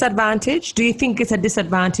that's a disadvantage? Do you think it's a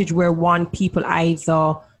disadvantage where people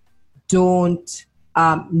either don't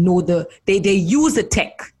know they use the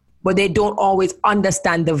tech, but they don't always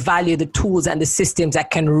understand the value, the tools and the systems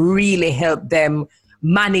that can really help them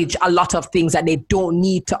manage a lot of things that they don't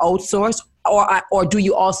need to outsource? Or do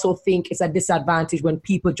you also think it's a disadvantage when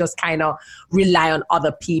people just kind of rely on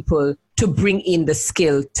other people to bring in the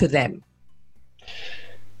skill to them?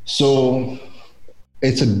 So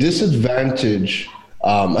it's a disadvantage.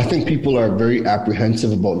 I think people are very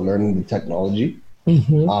apprehensive about learning the technology.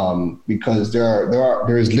 Because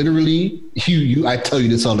there is literally, I tell you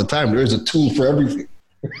this all the time, there is a tool for everything.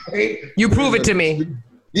 Right? You prove it to me.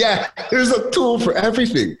 Yeah, there's a tool for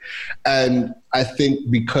everything. And I think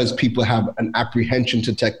because people have an apprehension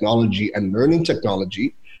to technology and learning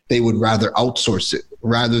technology, they would rather outsource it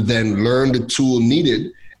rather than learn the tool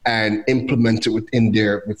needed and implement it within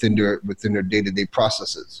their day-to-day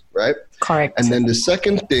processes, right? Correct. And then the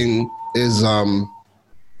second thing is,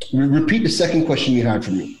 repeat the second question you had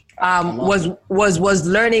for me. Was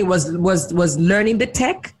learning the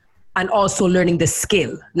tech and also learning the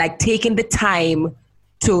skill, like taking the time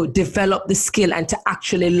to develop the skill and to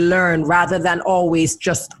actually learn rather than always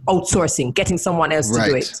just outsourcing, getting someone else to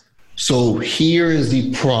do it. So here is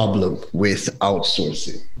the problem with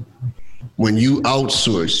outsourcing. When you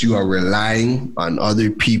outsource, you are relying on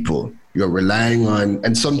other people. You're relying on,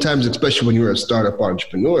 and sometimes, especially when you're a startup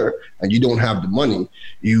entrepreneur and you don't have the money,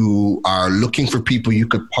 you are looking for people you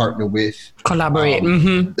could partner with, collaborate,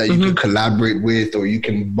 that you could collaborate with, or you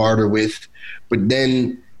can barter with. But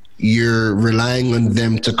then you're relying on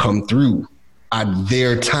them to come through at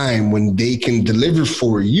their time when they can deliver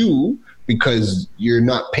for you because you're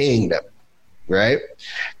not paying them, right?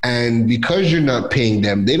 And because you're not paying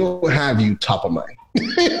them, they don't have you top of mind.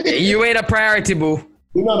 You ain't a priority, boo.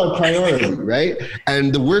 You're not a priority, right?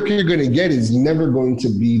 And the work you're going to get is never going to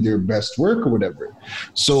be their best work or whatever.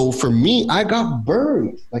 So for me, I got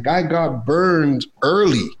burned. Like I got burned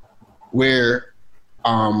early where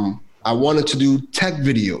I wanted to do tech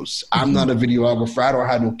videos. I'm not a videographer. I don't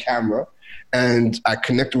have no camera. And I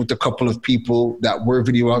connected with a couple of people that were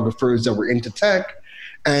videographers that were into tech.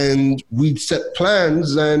 And we'd set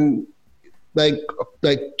plans, and like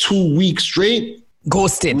 2 weeks straight,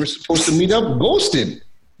 ghosted. We're supposed to meet up, ghosted.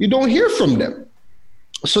 You don't hear from them.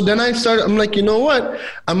 So then I'm like, you know what?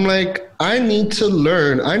 I'm like, I need to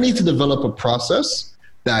learn. I need to develop a process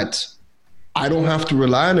that I don't have to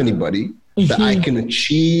rely on anybody. that I can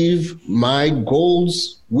achieve my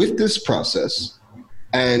goals with this process,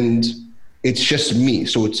 and it's just me.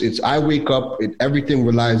 So it's I wake up, everything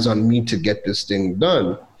relies on me to get this thing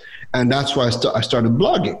done. And that's why I started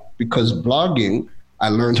blogging, because blogging, I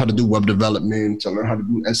learned how to do web development, I learned how to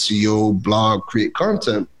do SEO, blog, create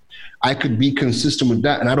content. I could be consistent with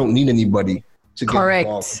that, and I don't need anybody to get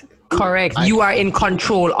involved. Correct. You are in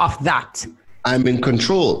control of that. I'm in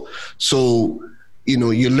control. So,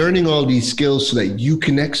 you're learning all these skills so that you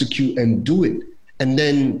can execute and do it. And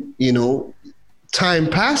then, time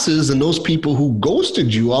passes and those people who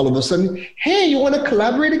ghosted you all of a sudden, hey, you want to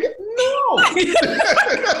collaborate again? No.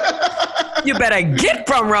 You better get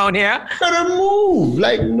from around here. Better move.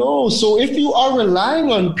 No. So if you are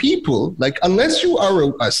relying on people, unless you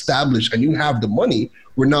are established and you have the money,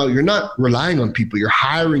 you're not relying on people. You're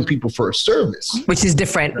hiring people for a service. Which is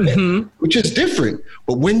different. Mm-hmm. Which is different.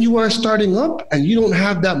 But when you are starting up and you don't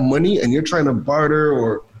have that money and you're trying to barter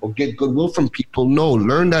or get goodwill from people, no,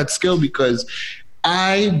 learn that skill, because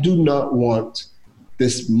I do not want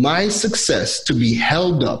my success to be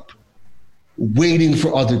held up waiting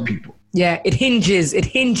for other people. Yeah, it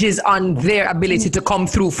hinges on their ability to come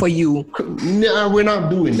through for you. No, we're not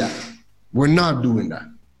doing that. We're not doing that.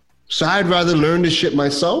 So I'd rather learn this shit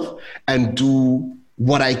myself and do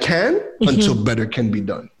what I can until better can be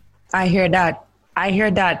done. I hear that.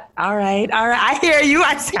 All right. I hear you.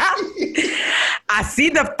 I see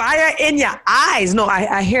the fire in your eyes. No,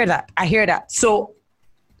 I hear that. So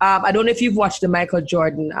I don't know if you've watched the Michael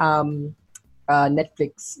Jordan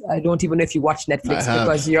Netflix. I don't even know if you watch Netflix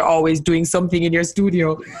because you're always doing something in your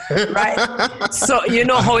studio, right? So you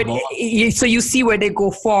know how so you see where they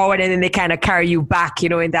go forward and then they kind of carry you back,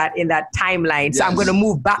 in that timeline. Yes. So I'm going to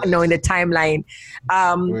move back now in the timeline.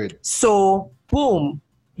 So boom,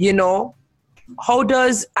 how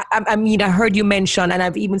does, I mean, I heard you mention, and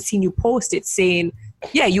I've even seen you post it saying,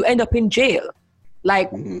 yeah, you end up in jail.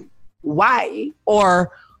 Why?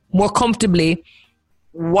 Or more comfortably,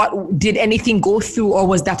 what did anything go through, or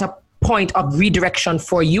was that a point of redirection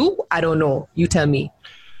for you? I don't know. You tell me.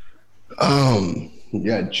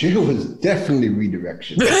 Yeah, jail was definitely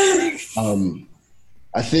redirection. I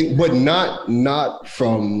think, but not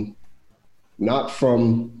from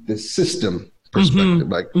the system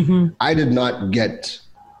perspective. I did not get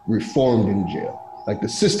reformed in jail. The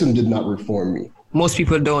system did not reform me. Most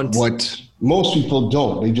people don't. Most people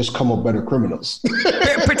don't. They just come up better criminals.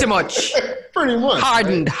 Pretty much. Pretty much.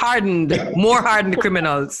 Hardened, more hardened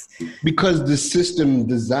criminals. Because the system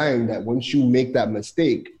designed that once you make that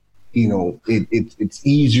mistake, it's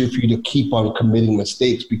easier for you to keep on committing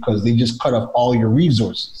mistakes because they just cut off all your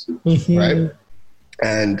resources, right?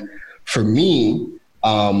 And for me,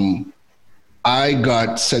 I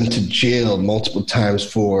got sent to jail multiple times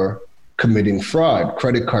for committing fraud,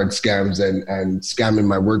 credit card scams, and scamming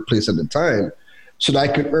my workplace at the time, so that I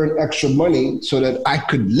could earn extra money so that I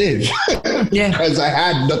could live because I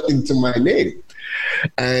had nothing to my name.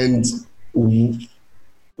 And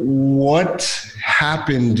what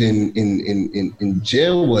happened in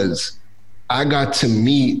jail was I got to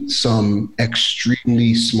meet some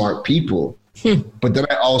extremely smart people, but then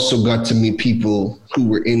I also got to meet people who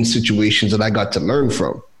were in situations that I got to learn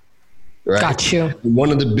from. Right? Got you.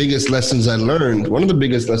 One of the biggest lessons I learned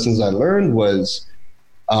was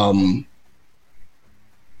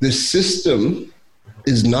the system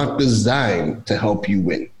is not designed to help you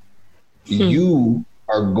win. You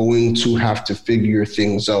are going to have to figure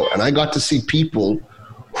things out. And I got to see people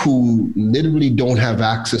who literally don't have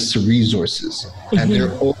access to resources. And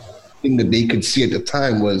their only thing that they could see at the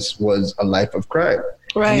time was a life of crime.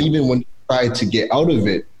 Right. And even when they tried to get out of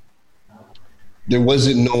it, there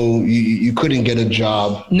wasn't you couldn't get a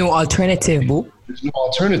job. No alternative, boo. There's no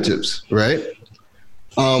alternatives, right?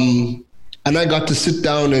 And I got to sit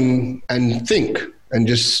down and think and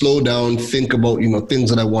just slow down, think about, things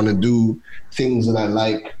that I want to do, things that I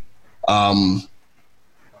like, and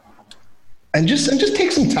just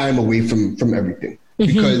take some time away from everything.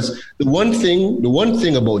 Because the one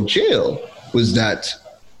thing about jail was that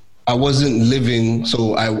I wasn't living,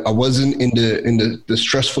 so I wasn't in the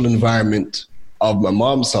stressful environment of my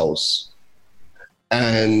mom's house,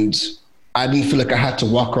 and I didn't feel like I had to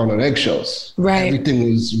walk around on eggshells. Right.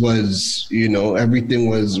 Everything was everything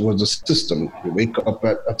was a system. You wake up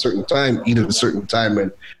at a certain time, eat at a certain time,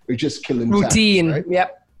 and we're just killing routine. Time, right?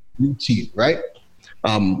 Yep. Routine, right?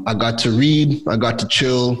 I got to read, I got to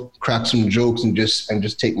chill, crack some jokes, and just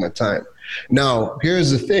take my time. Now, here's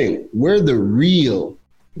the thing: where the real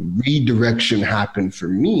redirection happened for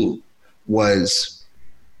me was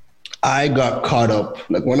I got caught up,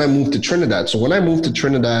 when I moved to Trinidad. So when I moved to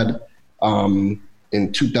Trinidad,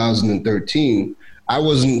 in 2013,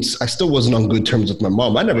 I still wasn't on good terms with my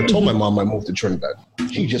mom. I never told my mom I moved to Trinidad.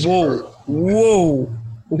 She just heard. Whoa.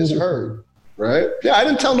 Just heard, right? Yeah, I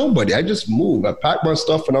didn't tell nobody. I just moved. I packed my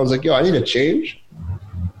stuff and I was like, yo, I need a change.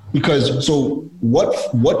 Because so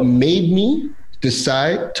what made me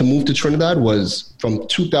decide to move to Trinidad was from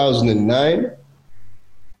 2009.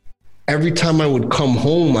 Every time I would come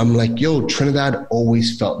home, I'm like, yo, Trinidad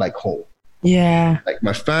always felt like home. Yeah. Like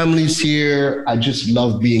my family's here. I just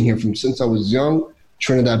love being here from since I was young.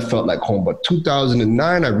 Trinidad felt like home. But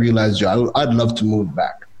 2009, I realized, yo, I'd love to move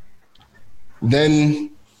back. Then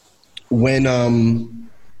when I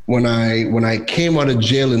came out of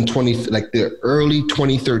jail in the early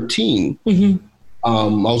 2013, I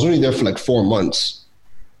was only there for like 4 months.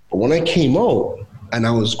 But when I came out and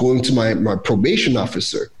I was going to my probation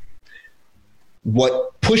officer,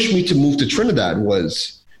 what pushed me to move to Trinidad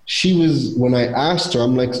was when I asked her,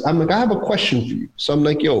 I'm like, I have a question for you. So I'm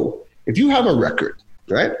like, yo, if you have a record,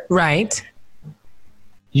 right? Right.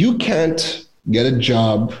 You can't get a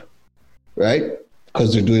job, right?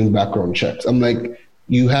 Because they're doing background checks. I'm like,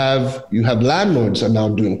 you have landlords that are now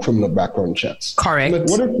doing criminal background checks. Correct. I'm like,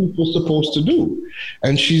 what are people supposed to do?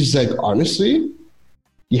 And she's like, honestly,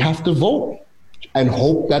 you have to vote and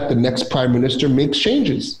hope that the next prime minister makes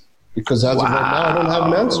changes. Because as of right now, I don't have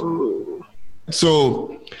an answer.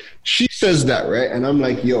 So she says that, right? And I'm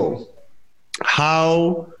like, yo,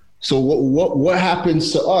 so what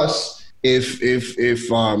happens to us if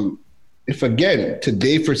again,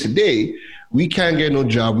 today, we can't get no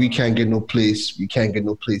job, we can't get no place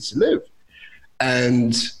to live.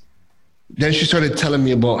 And then she started telling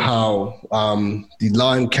me about how the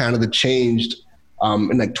law in Canada changed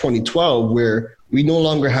in like 2012, where we no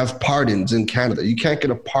longer have pardons in Canada. You can't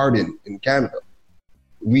get a pardon in Canada.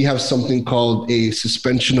 We have something called a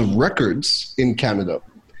suspension of records in Canada.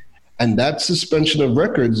 And that suspension of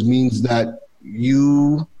records means that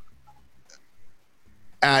you,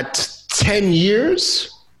 at 10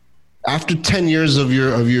 years, after 10 years of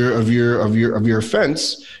your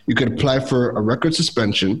offense, you could apply for a record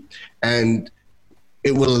suspension, and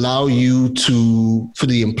it will allow you for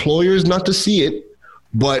the employers not to see it,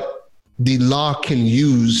 but the law can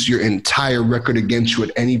use your entire record against you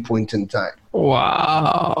at any point in time.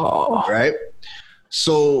 Wow. Right?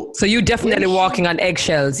 So you're definitely walking on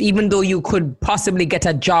eggshells. Even though you could possibly get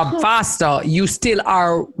a job faster, you still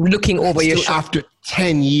are looking over your shoulder. After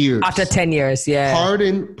 10 years. After 10 years, yeah.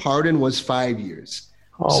 Pardon was 5 years.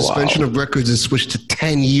 Suspension of records is switched to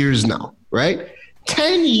 10 years now, right?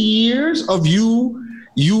 10 years of you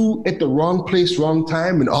at the wrong place, wrong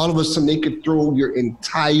time, and all of a sudden they could throw your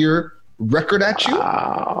entire record at you.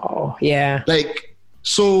 Oh, yeah. Like,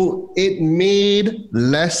 so it made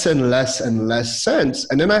less and less and less sense.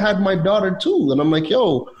 And then I had my daughter too. And I'm like,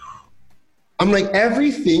 yo,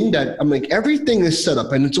 everything is set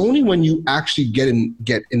up. And it's only when you actually get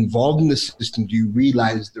involved in the system do you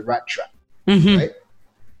realize the rat trap, right?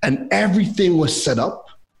 And everything was set up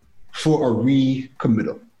for a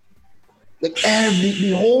recommittal. Like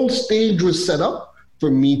the whole stage was set up for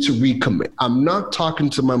me to recommit. I'm not talking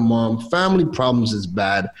to my mom. Family problems is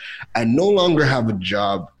bad. I no longer have a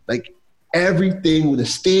job. Like everything, the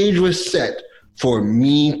stage was set for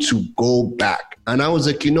me to go back. And I was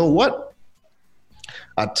like, you know what?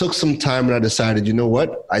 I took some time and I decided, you know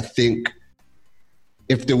what? I think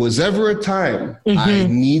if there was ever a time I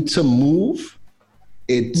need to move,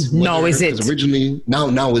 now is it?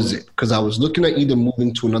 Now is it? Because I was looking at either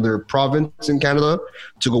moving to another province in Canada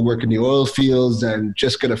to go work in the oil fields and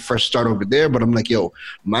just get a fresh start over there. But I'm like, yo,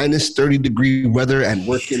 minus 30-degree weather and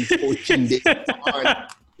working 14 days on,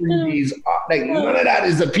 3 days off. Like, none of that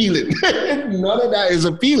is appealing. None of that is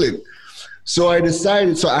appealing. So I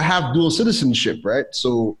decided, so I have dual citizenship, right?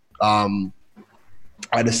 So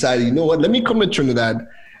I decided, you know what, let me come to Trinidad.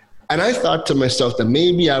 And I thought to myself that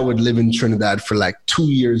maybe I would live in Trinidad for like 2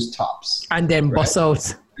 years tops. And then bust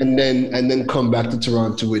out. And then come back to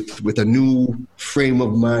Toronto with a new frame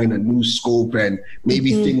of mind, a new scope, and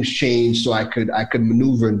maybe things change so I could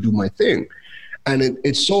maneuver and do my thing. And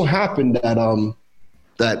it so happened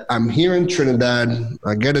that I'm here in Trinidad.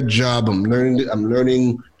 I get a job. I'm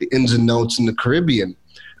learning the ins and outs in the Caribbean,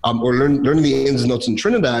 or learning the ins and outs in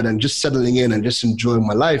Trinidad, and just settling in and just enjoying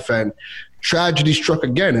my life. And tragedy struck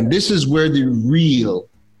again, and this is where the real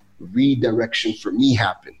redirection for me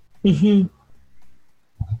happened.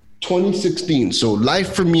 2016. So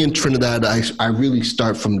life for me in Trinidad, I really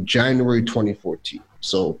start from January 2014.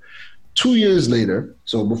 So 2 years later,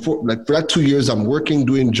 so before, like for that 2 years, I'm working,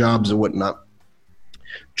 doing jobs and whatnot.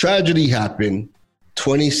 Tragedy happened,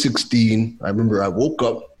 2016. I remember I woke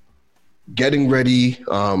up, getting ready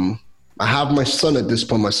I have my son at this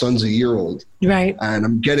point. My son's a year old. Right. And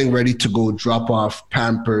I'm getting ready to go drop off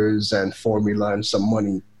Pampers and formula and some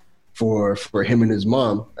money for him and his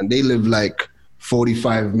mom. And they live like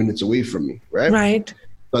 45 minutes away from me, right? Right.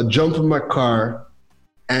 So I jump in my car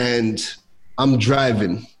and I'm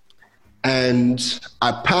driving. And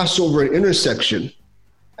I pass over an intersection.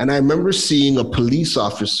 And I remember seeing a police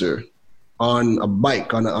officer on a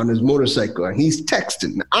bike, on his motorcycle, and he's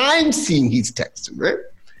texting. I'm seeing he's texting, right?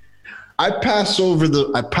 I pass over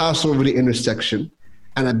the intersection,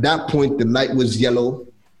 and at that point the light was yellow,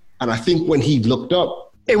 and I think when he looked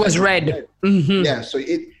up, it was red. Mm-hmm. Yeah, so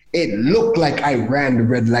it looked like I ran the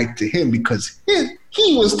red light to him because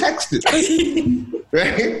he was texting,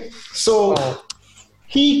 right? So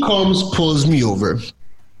he comes, pulls me over,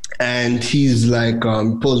 and he's like,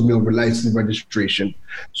 pulls me over, license, registration.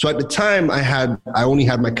 So at the time I only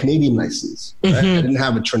had my Canadian license, right? Mm-hmm. I didn't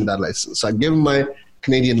have a Trinidad license, so I gave him my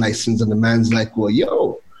Canadian license, and the man's like, well,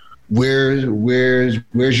 yo, where's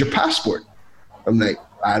your passport? I'm like,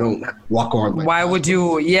 I don't walk on my Why passport. would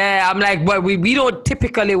you? Yeah, I'm like, but we don't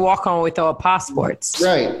typically walk on with our passports.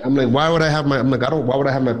 Right. I'm like, why would I have my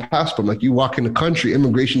passport? I'm like, you walk in the country,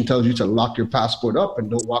 immigration tells you to lock your passport up and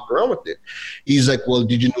don't walk around with it. He's like, well,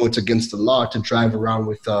 did you know it's against the law to drive around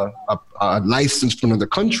with a license from another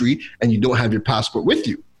country and you don't have your passport with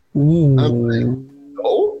you? Ooh. I'm like,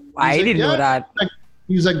 no. I didn't know that.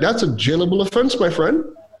 He's like, that's a jailable offense, my friend.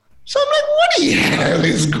 So I'm like, what the hell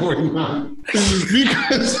is going on? Because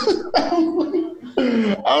I'm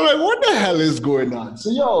like, what the hell is going on?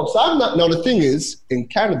 So I'm not. Now the thing is, in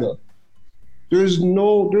Canada, there's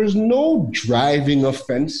no driving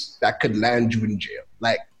offense that could land you in jail.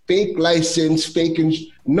 Like fake license,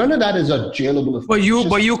 none of that is a jailable offense.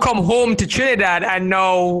 But you come home to Trinidad and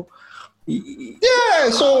now.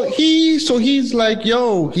 Yeah, so he's like,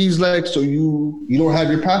 so you don't have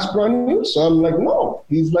your passport on you? So I'm like, no.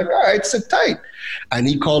 He's like, all right, sit tight. And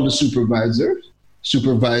he called the supervisor.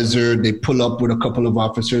 They pull up with a couple of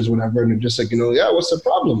officers, whatever, and they're just like, what's the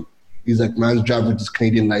problem? He's like, man's driving with his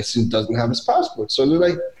Canadian license, doesn't have his passport. So they're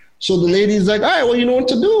like, so the lady's like, all right, well, you know what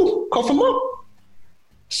to do. Cuff him up.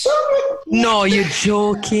 So I'm like, no, you're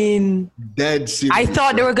joking. Dead serious. I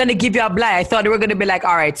thought they were going to give you a blind. I thought they were going to be like,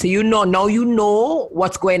 all right, so now you know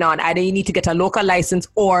what's going on. Either you need to get a local license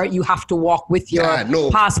or you have to walk with your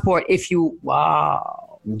passport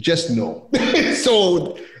wow. Just no.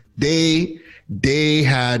 So they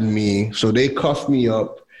had me, so they cuffed me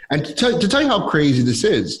up. And to tell you how crazy this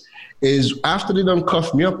is after they done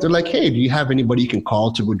cuffed me up, they're like, hey, do you have anybody you can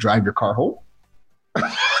call to go drive your car home?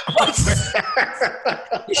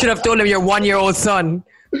 You should have told him your 1-year-old son.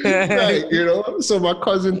 Right, so my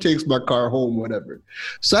cousin takes my car home, whatever.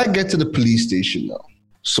 So I get to the police station now.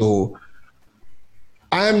 So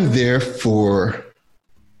I'm there for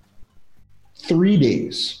 3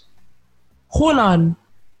 days. Hold on.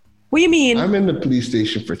 What do you mean? I'm in the police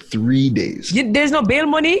station for 3 days. There's no bail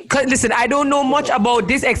money? 'Cause listen, I don't know much about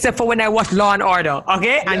this except for when I watch Law and Order,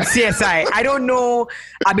 okay? And CSI. I don't know.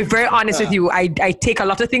 I'll be very honest with you. I take a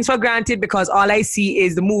lot of things for granted because all I see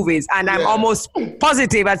is the movies. And I'm almost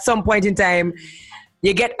positive at some point in time,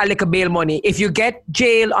 you get a little bail money. If you get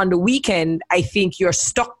jail on the weekend, I think you're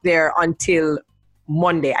stuck there until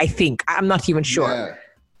Monday, I think. I'm not even sure. Yeah.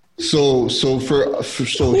 So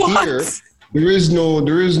here, there is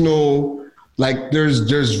no like there's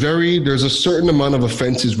a certain amount of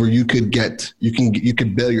offenses where you could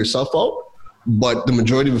bail yourself out, but the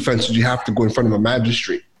majority of offenses you have to go in front of a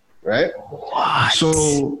magistrate, right? What?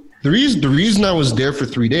 So the reason I was there for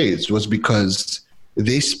 3 days was because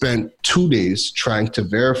they spent 2 days trying to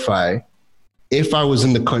verify if I was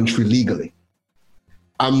in the country legally.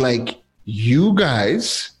 I'm like, you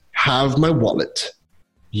guys have my wallet.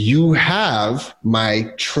 You have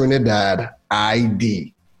my Trinidad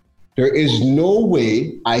ID. There is no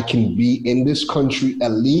way I can be in this country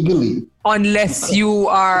illegally. Unless you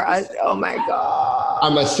are, oh my God.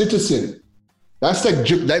 I'm a citizen. That's like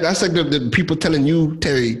the people telling you,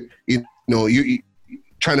 Terry, you're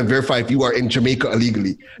trying to verify if you are in Jamaica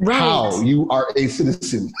illegally. Right. How? You are a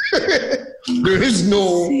citizen. There is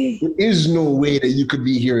no way that you could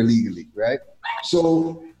be here illegally, right?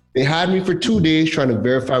 So they had me for 2 days trying to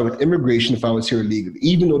verify with immigration if I was here illegally,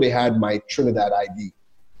 even though they had my Trinidad ID.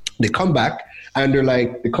 They come back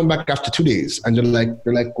after 2 days and they're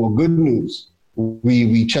like, well, good news.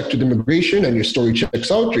 We checked with immigration and your story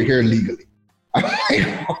checks out. You're here legally.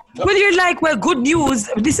 Well, you're like, well, good news.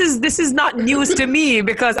 This is not news to me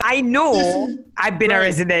because I know I've been a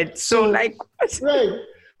resident. So like, right.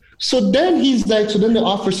 So then the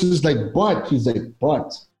officer's like, but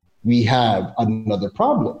we have another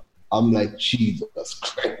problem. I'm like, Jesus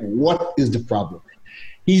Christ, what is the problem?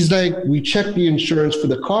 He's like, we checked the insurance for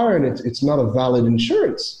the car and it's not a valid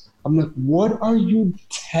insurance. I'm like, what are you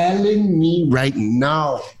telling me right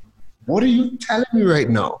now? What are you telling me right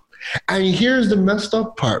now? And here's the messed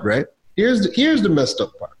up part, right? Here's the messed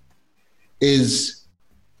up part is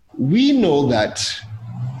we know that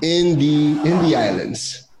in the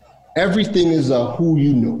islands, everything is a who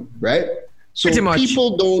you know, right? So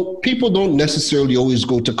people don't necessarily always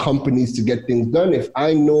go to companies to get things done. If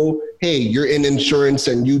I know, hey, you're in insurance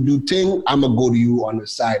and you do thing, I'm gonna go to you on the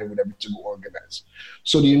side or whatever to go organize.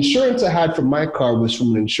 So the insurance I had for my car was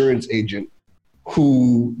from an insurance agent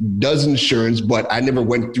who does insurance, but I never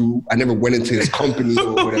went into his company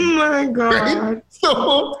or whatever. Oh my God. Right?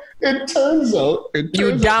 So it turns out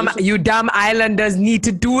you damn islanders need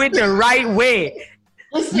to do it the right way.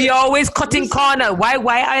 Listen, we always cutting corner. Why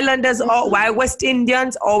islanders why West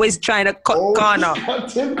Indians always trying to cut corner?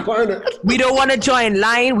 We don't want to join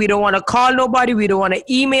line. We don't want to call nobody. We don't want to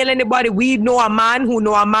email anybody. We know a man who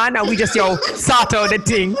know a man and we just sort out the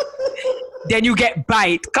thing. Then you get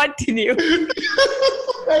bite. Continue.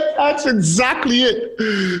 That's exactly it.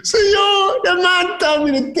 So the man told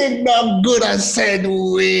me the thing not good. I said,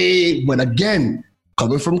 wait. But again,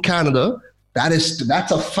 coming from Canada,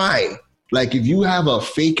 that's a fine. Like if you have a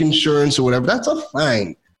fake insurance or whatever, that's a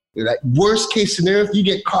fine. Like worst case scenario, if you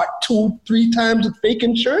get caught 2-3 times with fake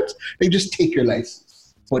insurance, they just take your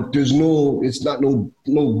license. But it's not no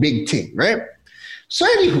big thing, right? So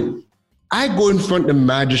anywho, I go in front of the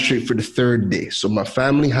magistrate for the 3rd day. So my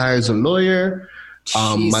family hires a lawyer.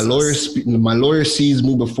 My lawyer sees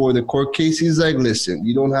me before the court case. He's like, listen,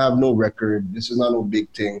 you don't have no record. This is not no big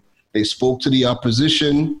thing. They spoke to the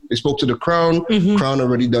opposition. They spoke to the Crown. Mm-hmm. Crown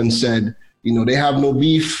already done said, they have no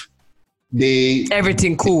beef.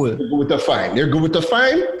 Everything cool. They're good with the fine. They're good with the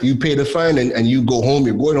fine. You pay the fine and you go home.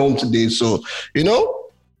 You're going home today. So,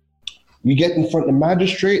 we get in front of the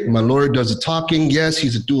magistrate. My lawyer does the talking. Yes,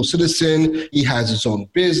 he's a dual citizen. He has his own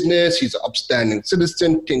business. He's an upstanding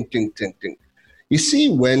citizen. Ting, ting, ting, ting. You see,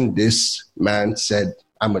 when this man said,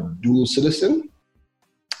 I'm a dual citizen,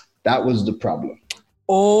 that was the problem.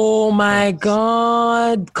 Oh my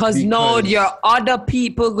God. Because now your other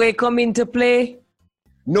people will come into play?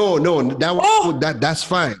 No, that's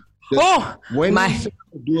fine.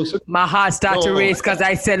 My heart started to race because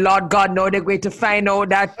I said, Lord God, now they're going to find out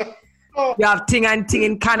that you have ting and ting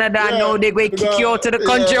in Canada and now they're going to kick you out of the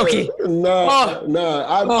country. Okay.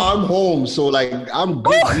 I'm home. So like, I'm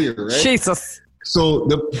good here, right? Jesus. So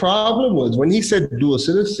the problem was when he said dual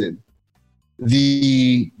citizen,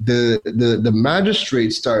 the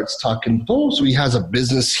magistrate starts talking. So he has a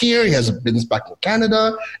business here. He has a business back in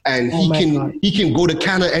Canada, and he can go to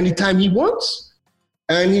Canada anytime he wants.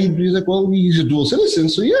 And he's like, well, he's a dual citizen.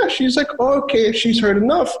 So yeah, she's like, oh, okay, she's heard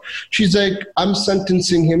enough. She's like, I'm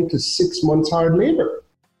sentencing him to 6 months hard labor.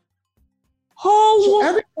 Oh, so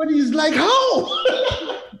everybody's like,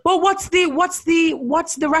 how? But what's the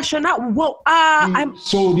rationale? Well,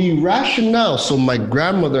 So the rationale. So my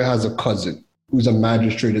grandmother has a cousin who's a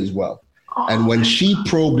magistrate as well, and when she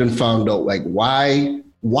probed and found out, like, why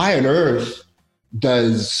on earth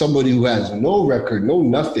does somebody who has no record, no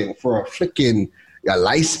nothing, for a flicking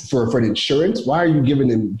license for an insurance, why are you giving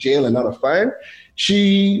him jail and not a fine?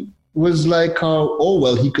 She was like, oh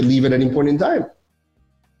well, he could leave at any point in time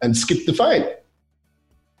and skip the fine.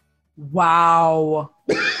 Wow.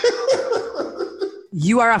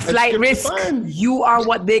 You are a flight risk. You are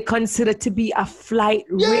what they consider to be a flight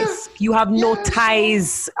risk. You have no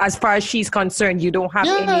ties as far as she's concerned. You don't have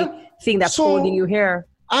anything that's holding you here.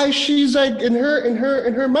 She's like, in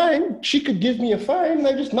her mind, she could give me a fine and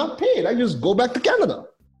I just not pay it. I just go back to Canada,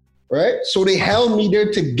 right? So they held me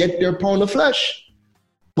there to get their pound of flesh.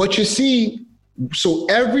 But you see, so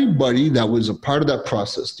everybody that was a part of that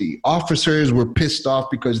process, the officers were pissed off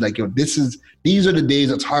because like, these are the days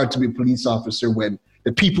it's hard to be a police officer when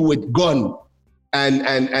the people with gun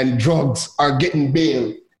and drugs are getting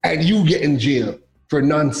bail and you get in jail for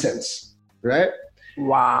nonsense, right?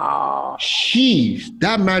 Wow.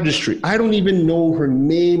 That magistrate, I don't even know her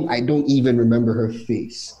name. I don't even remember her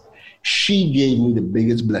face. She gave me the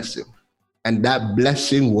biggest blessing. And that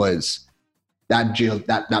blessing was that jail,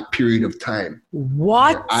 that period of time.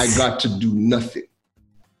 What? I got to do nothing.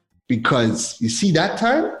 Because you see that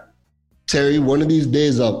time, Terry, one of these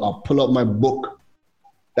days I'll pull up my book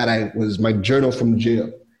that was my journal from jail.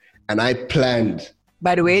 And I planned.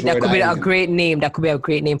 By the way, that could be a great name. That could be a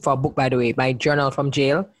great name for a book, by the way. My journal from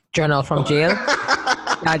jail. Journal from jail.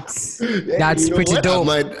 That's pretty dope.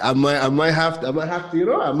 I might have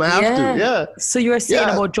to. Yeah. So you were saying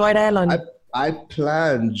about Droid Island. I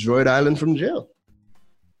planned Droid Island from jail.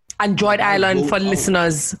 And Droid Island for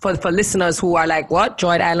listeners, for listeners who are like, what?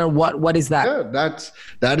 Droid Island, what is that? Yeah,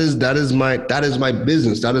 that is my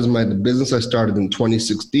business. That is the business I started in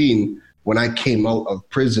 2016 when I came out of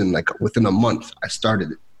prison. Like within a month, I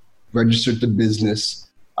started it. Registered the business.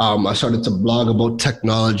 I started to blog about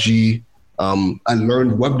technology. I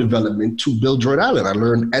learned web development to build Droid Island. I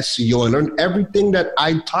learned SEO. I learned everything that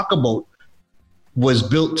I talk about was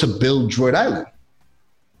built to build Droid Island.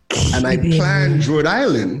 And I planned Droid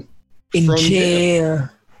Island in jail.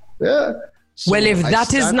 Yeah. So well, if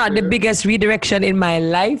that is not the biggest redirection in my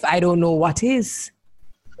life, I don't know what is.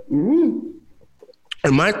 Mm-hmm.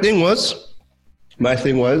 And my thing was,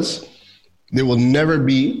 there will never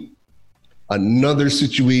be another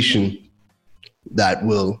situation that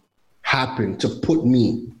will happen to put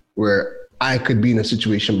me where I could be in a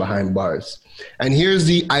situation behind bars. And here's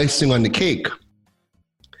the icing on the cake.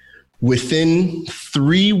 Within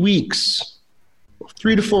 3 weeks,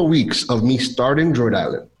 3 to 4 weeks of me starting Droid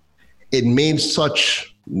Island, it made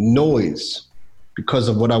such noise because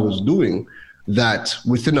of what I was doing that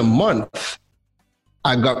within a month,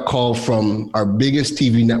 I got called from our biggest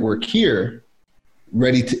TV network here,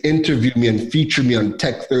 ready to interview me and feature me on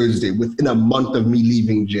Tech Thursday within a month of me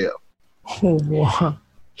leaving jail. Oh, wow.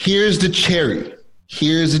 Here's the cherry.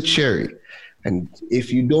 And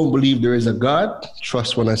if you don't believe there is a God,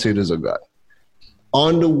 trust when I say there's a God.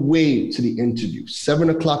 On the way to the interview,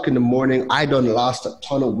 7 o'clock in the morning, I done lost a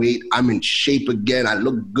ton of weight. I'm in shape again. I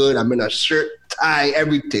look good. I'm in a shirt, tie,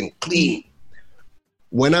 everything clean.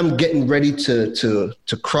 When I'm getting ready to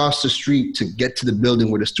cross the street to get to the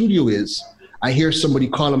building where the studio is, I hear somebody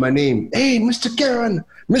calling my name. Hey, Mr. Karen.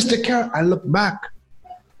 I look back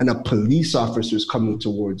and a police officer is coming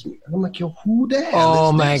towards me. And I'm like, yo, who the hell Oh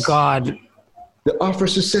is my this? God. The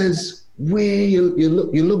officer says, "Wait, you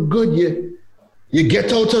look good. You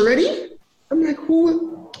get out already?" I'm like,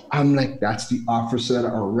 who? I'm like, that's the officer that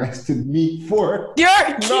arrested me for. The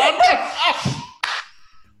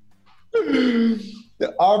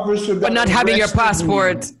officer that for not having your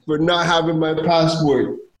passport. For not having my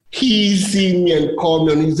passport. He seen me and called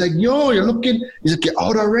me and he's like, yo, you're looking. He's like, you're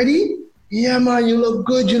out already? Yeah, man, you look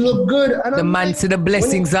good. And the man see the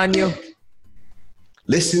blessings on you.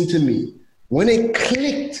 Listen to me. When it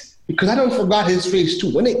clicked, because I don't forgot his face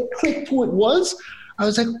too. When it clicked who it was, I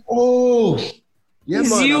was like, oh, yeah, it's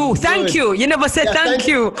man, you. Thank you. You never said thank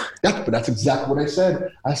you. But that's exactly what I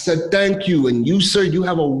said. I said, thank you. And you, sir, you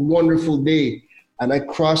have a wonderful day. And I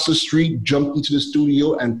crossed the street, jumped into the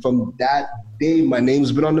studio. And from that day, my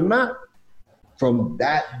name's been on the map. From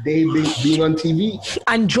that day being on TV.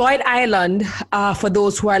 And Droid Island, for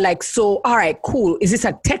those who are like, so, all right, cool. Is this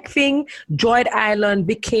a tech thing? Droid Island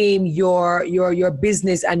became your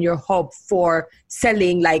business and your hub for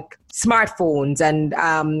selling like smartphones and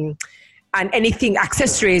anything,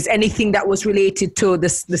 accessories, anything that was related to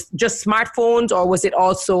this just smartphones, or was it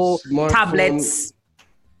also tablets?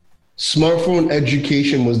 Smartphone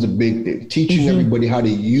education was the big thing. Teaching everybody how to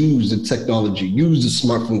use the technology, use the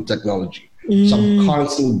smartphone technology. So I'm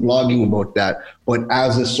constantly blogging about that. But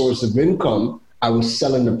as a source of income, I was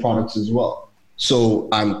selling the products as well. So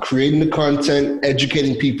I'm creating the content,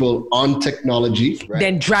 educating people on technology. Right?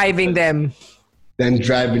 Then driving them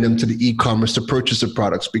To the e-commerce to purchase the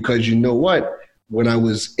products. Because you know what? When I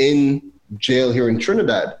was in jail here in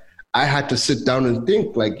Trinidad, I had to sit down and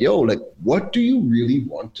think like, yo, like, what do you really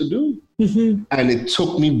want to do? And it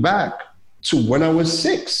took me back to when I was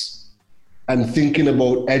 6. And thinking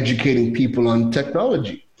about educating people on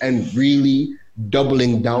technology and really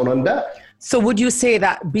doubling down on that. So would you say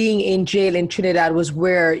that being in jail in Trinidad was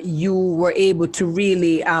where you were able to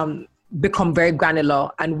really become very granular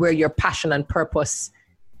and where your passion and purpose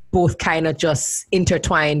both kind of just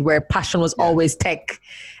intertwined, where passion was always tech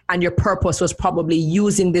and your purpose was probably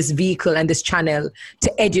using this vehicle and this channel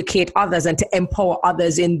to educate others and to empower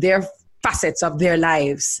others in their facets of their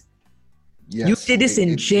lives? Yes, you did this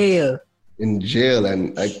in jail. In jail,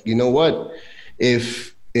 and like, you know what,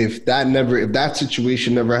 if that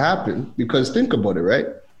situation never happened, because think about it, right?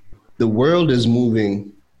 The world is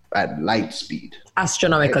moving at light speed,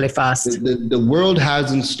 astronomically fast. The world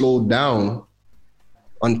hasn't slowed down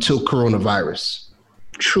until coronavirus.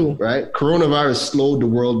 True. Right? Coronavirus slowed the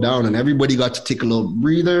world down, and everybody got to take a little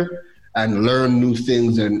breather and learn new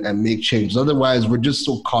things and make changes. Otherwise, we're just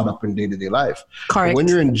so caught up in day-to-day life. Correct. But when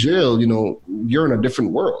you're in jail, you know, you're in a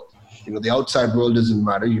different world. You know, the outside world doesn't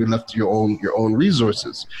matter. You're left to your own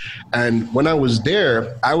resources. And when I was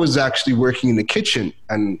there, I was actually working in the kitchen,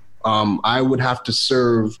 and I would have to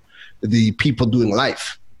serve the people doing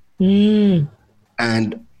life. And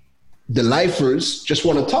the lifers just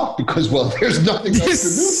want to talk because, well, there's nothing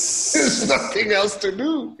else to do. There's nothing else to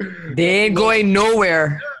do. They ain't going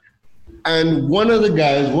nowhere. And one of the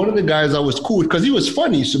guys I was cool with, because he was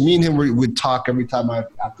funny. So me and him would talk every time I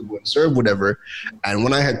have to go and serve, whatever. And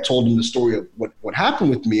when I had told him the story of what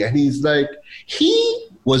happened with me, and he's like, he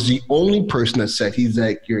was the only person that said, he's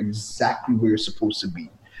like, you're exactly where you're supposed to be.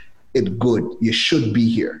 It's good. You should be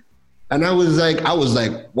here. And I was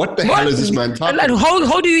like, what the hell is this man talking about?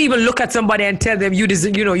 How do you even look at somebody and tell them you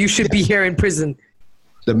should be here in prison?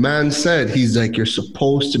 The man said, he's like, you're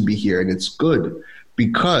supposed to be here, and it's good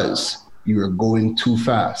because you're going too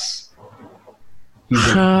fast. He's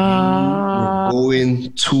like, you're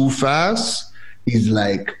going too fast. He's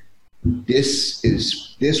like, this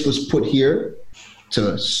was put here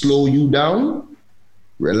to slow you down,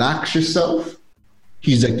 relax yourself.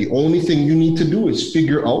 He's like, the only thing you need to do is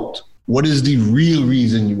figure out what is the real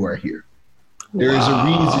reason you are here. There is a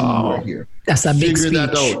reason you are here. That's a big speech. Figure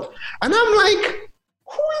that out. And I'm like,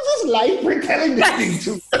 who is this lifer telling this thing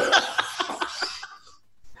to?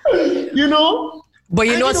 You know? But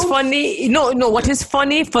you know what's funny? No, what is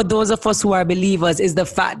funny for those of us who are believers is the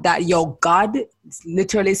fact that your God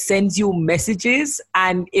literally sends you messages,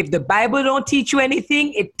 and if the Bible don't teach you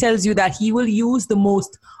anything, it tells you that he will use the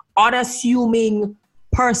most unassuming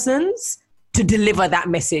persons to deliver that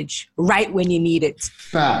message right when you need it.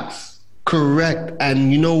 Facts. Correct.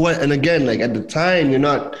 And you know what? And again, like at the time, you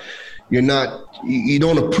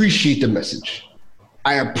don't appreciate the message.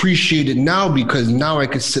 I appreciate it now because now I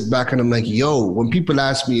can sit back and I'm like, yo, when people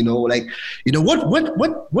ask me, what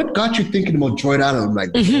got you thinking about Droid Island? I'm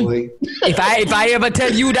like, boy. If I ever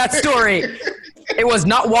tell you that story, it was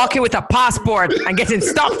not walking with a passport and getting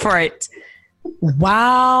stopped for it.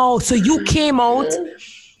 Wow. So you came out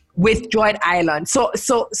with Droid Island. So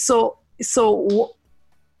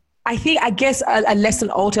I guess a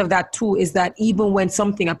lesson out of that too is that even when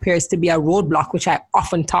something appears to be a roadblock, which I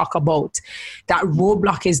often talk about, that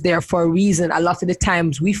roadblock is there for a reason. A lot of the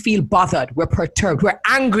times we feel bothered, we're perturbed, we're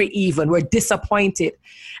angry even, we're disappointed.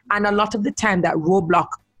 And a lot of the time that roadblock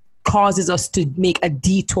causes us to make a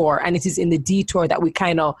detour. And it is in the detour that we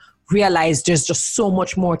kind of realize there's just so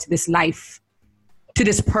much more to this life, to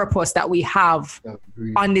this purpose that we have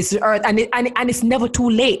on this earth. And it's never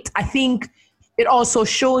too late. I think it also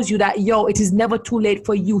shows you that, it is never too late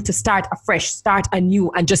for you to start afresh, start anew,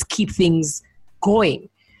 and just keep things going.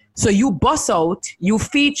 So you bust out, you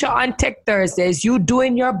feature on Tech Thursdays, you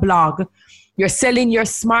doing your blog, you're selling your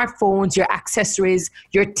smartphones, your accessories,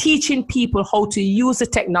 you're teaching people how to use the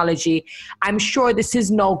technology. I'm sure this is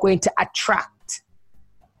now going to attract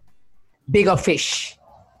bigger fish,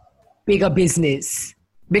 bigger business,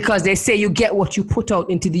 because they say you get what you put out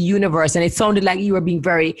into the universe. And it sounded like you were being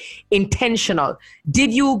very intentional.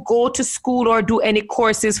 Did you go to school or do any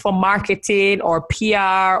courses for marketing or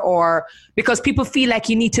PR, or because people feel like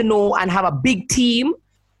you need to know and have a big team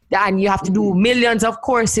and you have to do millions of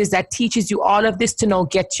courses that teaches you all of this to now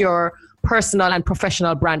get your personal and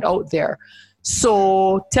professional brand out there.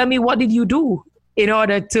 So tell me, what did you do in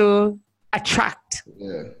order to attract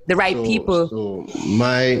the right people? So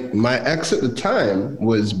my ex at the time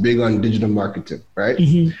was big on digital marketing, right?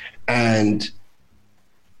 Mm-hmm. And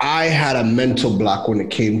I had a mental block when it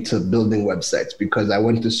came to building websites because I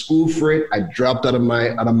went to school for it. I dropped out of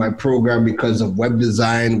my program because of web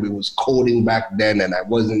design. We was coding back then, and I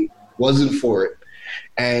wasn't for it.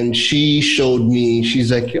 And she showed me.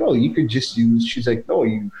 She's like, you could just use. She's like, no,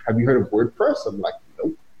 have you heard of WordPress? I'm like,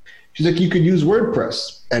 nope. She's like, you could use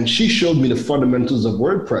WordPress. And she showed me the fundamentals of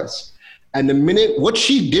WordPress. And the minute, what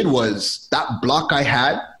she did was that block I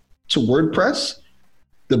had to WordPress,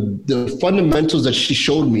 the fundamentals that she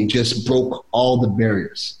showed me just broke all the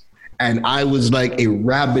barriers. And I was like a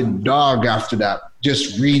rabid dog after that,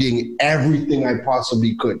 just reading everything I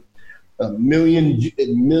possibly could. A million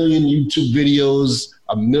YouTube videos,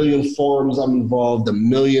 a million forums I'm involved, a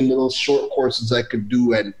million little short courses I could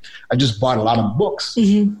do. And I just bought a lot of books,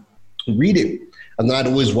 reading. And then I'd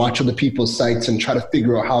always watch other people's sites and try to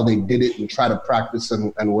figure out how they did it and try to practice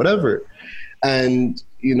and whatever. And,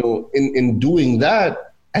 in doing that,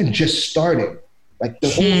 and just starting. Like the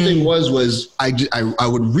whole thing was I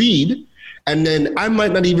would read, and then I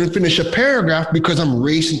might not even finish a paragraph because I'm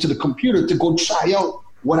racing to the computer to go try out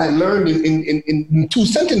what I learned in 2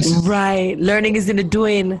 sentences. Right. Learning is in the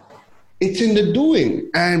doing. It's in the doing.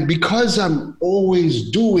 And because I'm always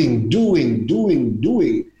doing,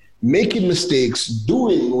 making mistakes,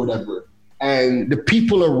 doing whatever, and the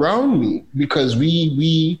people around me, because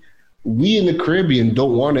we in the Caribbean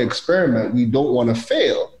don't want to experiment. We don't want to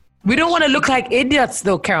fail. We don't want to look like idiots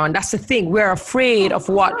though, Karen. That's the thing. We're afraid of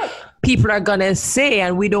what people are gonna say,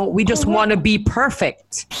 and we just want to be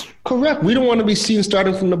perfect. Correct. We don't want to be seen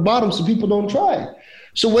starting from the bottom, so people don't try.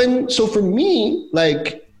 So for me,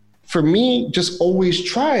 just always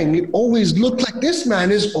trying, it always looked like this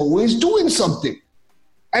man is always doing something.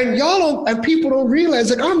 And people don't realize,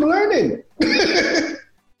 like, I'm learning.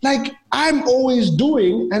 Like, I'm always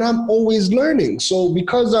doing and I'm always learning. So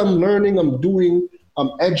because I'm learning, I'm doing, I'm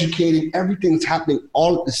educating, everything's happening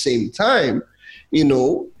all at the same time,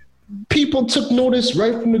 people took notice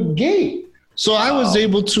right from the gate. So I was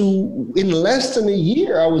able to, in less than a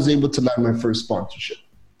year, I was able to land my first sponsorship.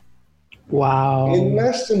 Wow. In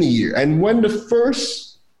less than a year. And when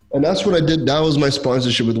and that's what I did, that was my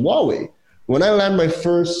sponsorship with Huawei. When I landed my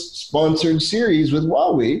first sponsored series with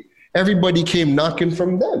Huawei, everybody came knocking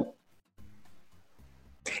from them.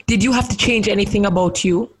 Did you have to change anything about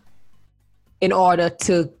you in order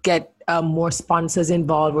to get more sponsors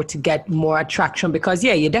involved or to get more attraction? Because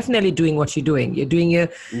you're definitely doing what you're doing. You're doing your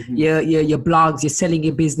blogs, you're selling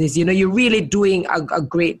your business. You're really doing a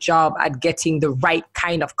great job at getting the right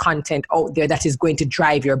kind of content out there that is going to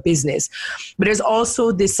drive your business. But there's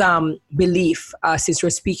also this belief, since we're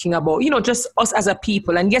speaking about, just us as a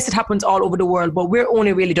people. And yes, it happens all over the world, but we're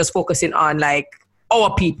only really just focusing on like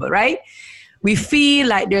our people, right? We feel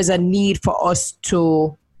like there's a need for us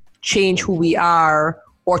to change who we are,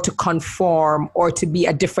 or to conform, or to be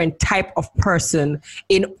a different type of person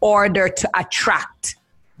in order to attract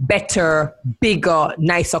better, bigger,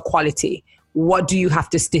 nicer quality. What do you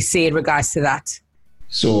have to say in regards to that?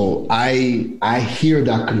 So I hear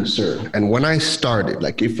that concern. And when I started,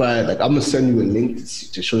 I'm gonna send you a link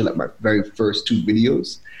to show you like my very first 2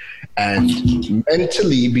 videos. And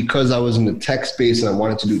mentally, because I was in the tech space and I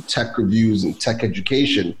wanted to do tech reviews and tech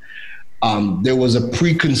education, there was a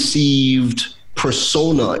preconceived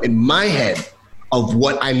persona in my head of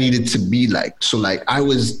what I needed to be like. So like I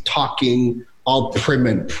was talking all prim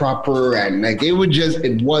and proper, and like it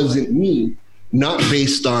wasn't me, not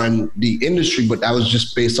based on the industry, but that was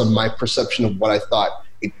just based on my perception of what I thought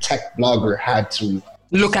a tech blogger had to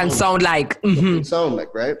look and sound like. Mm-hmm. Sound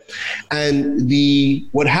like, right? And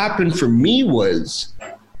what happened for me was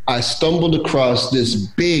I stumbled across this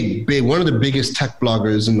big, one of the biggest tech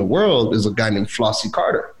bloggers in the world is a guy named Flossie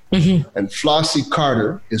Carter. Mm-hmm. And Flossie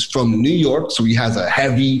Carter is from New York, so he has a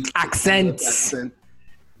heavy accent,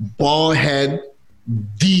 bald head,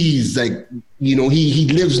 D's, like, he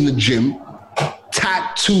lives in the gym,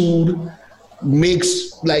 tattooed,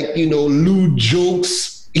 makes lewd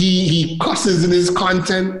jokes. He cusses in his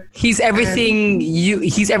content. He's everything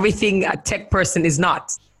he's everything a tech person is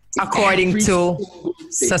not, according to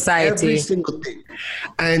society. Every single thing.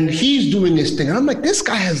 And he's doing this thing. And I'm like, this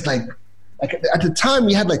guy has like at the time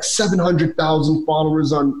he had like 700,000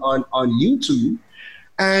 followers on YouTube.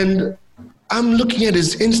 And I'm looking at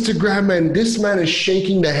his Instagram, and this man is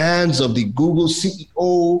shaking the hands of the Google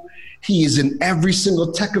CEO. He is in every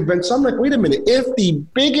single tech event. So I'm like, wait a minute, if the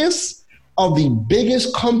biggest of the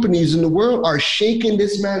biggest companies in the world are shaking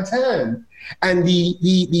this man's hand, and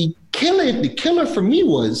the killer for me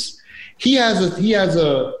was he has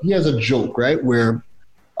a joke, right, where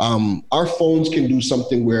our phones can do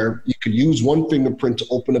something where you could use one fingerprint to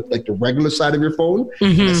open up like the regular side of your phone,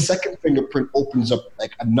 mm-hmm. and the second fingerprint opens up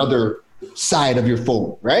like another side of your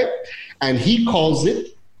phone, right? And he calls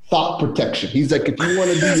it thought protection. He's like, if you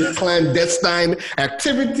want to do your clandestine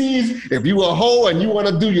activities, if you a hoe and you want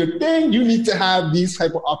to do your thing, you need to have these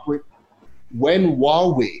type of operate. When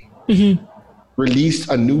Huawei mm-hmm. released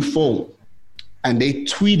a new phone, and they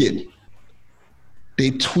tweeted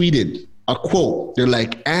a quote. They're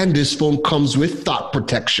like, and this phone comes with thought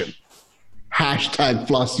protection. Hashtag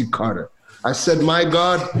Flossie Carter. I said, my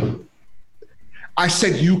God. I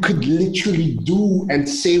said, you could literally do and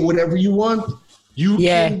say whatever you want. You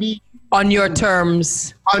can be on your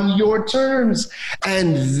terms. On your terms.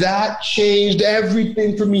 And that changed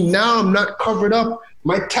everything for me. Now I'm not covered up.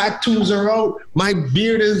 My tattoos are out. My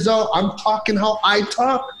beard is out. I'm talking how I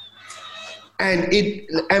talk. And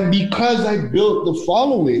because I built the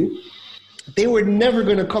following, they were never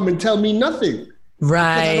going to come and tell me nothing.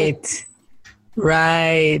 Right.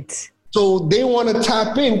 So they want to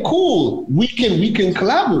tap in. Cool. We can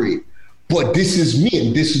collaborate. But this is me,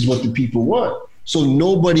 and this is what the people want. So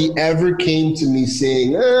nobody ever came to me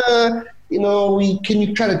saying, can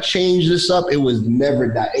you try to change this up? It was never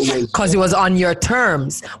that. It was because it was on your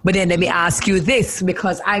terms. But then let me ask you this,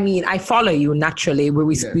 because I follow you naturally.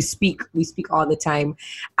 We speak all the time,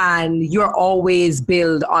 and you're always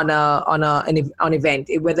built on an event,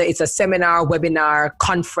 whether it's a seminar, webinar,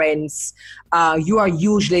 conference. You are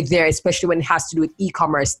usually there, especially when it has to do with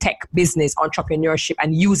e-commerce, tech, business, entrepreneurship,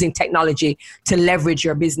 and using technology to leverage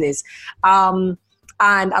your business.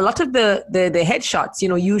 And a lot of the headshots,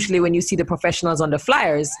 usually when you see the professionals on the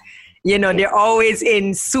flyers, they're always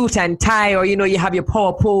in suit and tie, or, you have your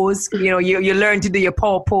power pose. You learn to do your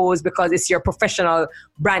power pose because it's your professional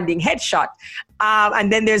branding headshot.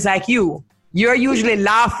 And then there's like you're usually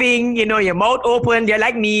laughing, your mouth open. You're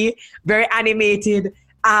like me, very animated.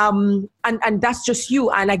 And that's just you.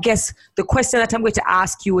 And I guess the question that I'm going to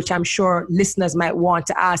ask you, which I'm sure listeners might want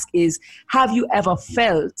to ask, is, have you ever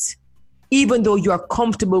felt, even though you're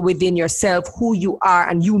comfortable within yourself, who you are,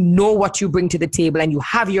 and you know what you bring to the table, and you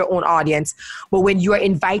have your own audience, but when you are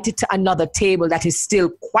invited to another table that is still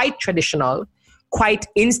quite traditional, quite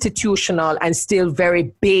institutional, and still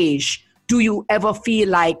very beige, do you ever feel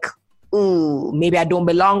like, ooh, maybe I don't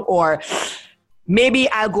belong, or maybe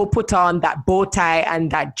I'll go put on that bow tie and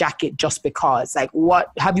that jacket just because? Like,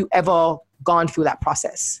 what, have you ever gone through that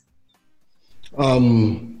process?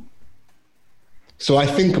 So I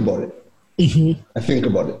think about it. Mm-hmm. I think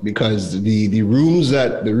about it because the rooms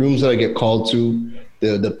that I get called to,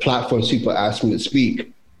 the platforms people ask me to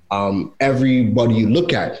speak, everybody you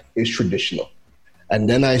look at is traditional. And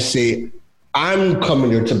then I say, I'm coming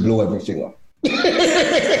here to blow everything up.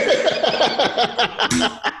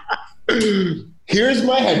 Here's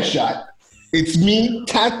my headshot. It's me,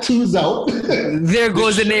 tattoos out. There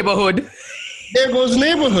goes the neighborhood. There goes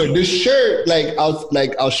neighborhood. The shirt,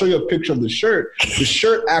 I'll show you a picture of the shirt. The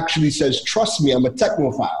shirt actually says, "Trust me, I'm a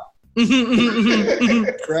technophile."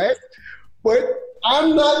 Right? But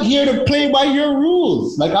I'm not here to play by your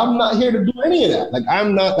rules. Like, I'm not here to do any of that. Like,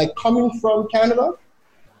 I'm not, like, coming from Canada,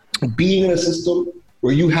 being in a system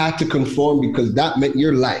where you had to conform because that meant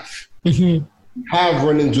your life. Mm-hmm. Have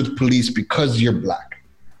run-ins with police because you're Black.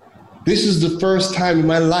 This is the first time in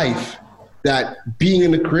my life that being in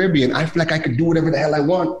the Caribbean, I feel like I could do whatever the hell I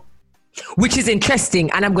want. Which is interesting.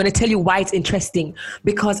 And I'm going to tell you why it's interesting.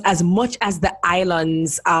 Because as much as the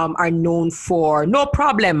islands are known for no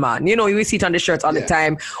problem, man. You see it on the shirts all the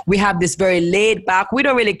time. We have this very laid back. We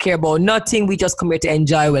don't really care about nothing. We just come here to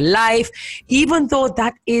enjoy our life. Even though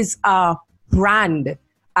that is a brand,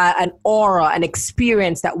 an aura, an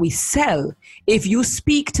experience that we sell. If you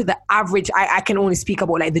speak to the average, I can only speak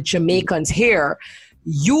about like the Jamaicans here.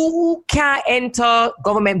 You can't enter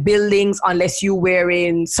government buildings unless you're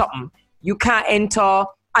wearing something. You can't enter,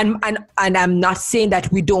 and I'm not saying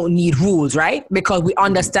that we don't need rules, right? Because we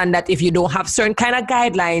understand that if you don't have certain kind of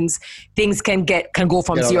guidelines, things can go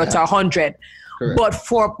from 0 to 100. Correct. But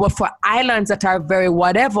for islands that are very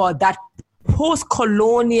whatever, that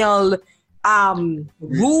post-colonial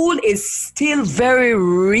rule is still very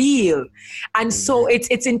real. And so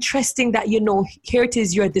it's interesting that, here it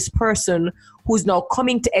is, you're this person who's now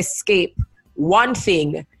coming to escape one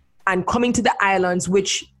thing and coming to the islands,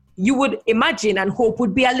 which you would imagine and hope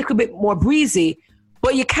would be a little bit more breezy,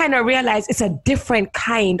 but you kind of realize it's a different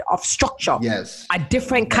kind of structure. Yes. A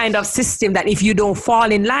different kind of system that if you don't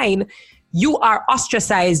fall in line, you are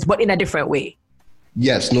ostracized, but in a different way.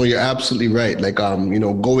 Yes, no, you're absolutely right. Like,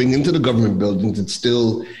 going into the government buildings, it's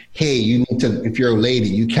still, hey, you need to, if you're a lady,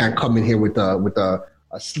 you can't come in here with a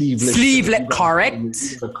sleeveless.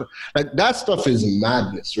 Correct. Like, that stuff is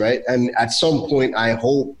madness, right? And at some point, I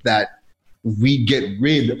hope that we get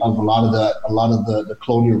rid of a lot of the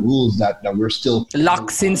colonial rules that we're still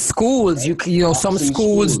locks in schools. Some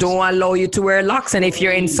schools don't allow you to wear locks, and if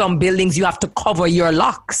you're in some buildings, you have to cover your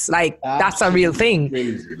locks. Like, that's a real thing.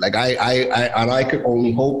 Crazy. Like, I could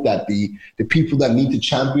only hope that the people that need to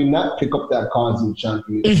champion that pick up that cause and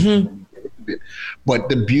champion it. Mm-hmm. But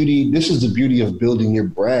this is the beauty of building your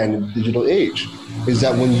brand in the digital age, is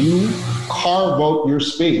that when you carve out your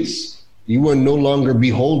space, you are no longer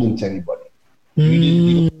beholden to anybody.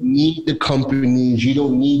 You don't need the companies. You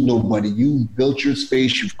don't need nobody. You've built your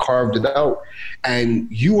space. You've carved it out. And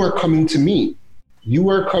you are coming to me. You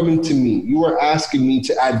are coming to me. You are asking me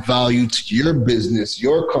to add value to your business,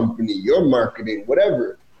 your company, your marketing,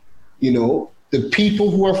 whatever. The people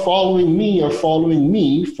who are following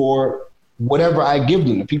me for whatever I give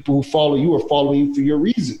them. The people who follow you are following you for your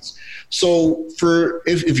reasons. So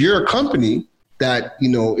if you're a company that,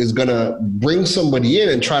 is going to bring somebody in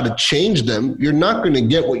and try to change them, you're not going to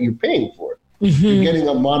get what you're paying for. Mm-hmm. You're getting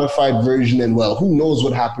a modified version, and, well, who knows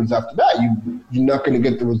what happens after that? You're not going to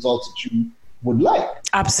get the results that would like.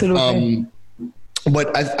 Absolutely.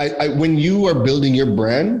 But I, when you are building your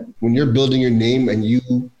brand, when you're building your name, and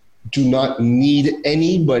you do not need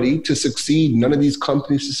anybody to succeed, none of these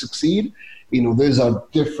companies to succeed, there's a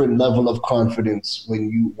different level of confidence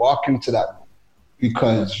when you walk into that room,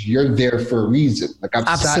 because you're there for a reason. Like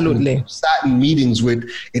I've sat in meetings with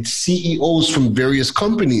CEOs from various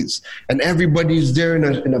companies, and everybody's there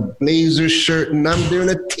in a blazer shirt, and I'm there in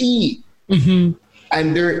a tee. Mm-hmm.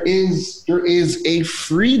 And there is a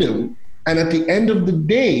freedom. And at the end of the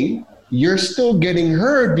day, you're still getting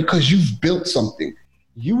heard because you've built something.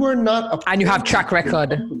 You are not and you have track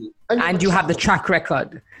record. And you have the track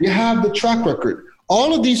record. You have the track record.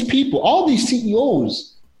 All of these people, all these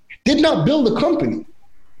CEOs did not build a company.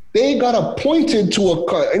 They got appointed to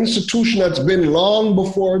an institution that's been long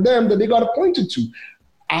before them that they got appointed to.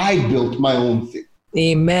 I built my own thing.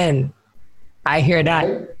 Amen. I hear that.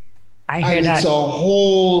 Right? It's a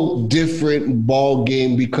whole different ball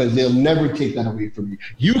game, because they'll never take that away from you.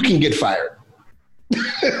 You can get fired.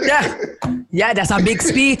 Yeah, that's a big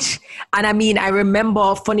speech. And I mean, I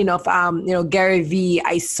remember, funny enough, Gary Vee,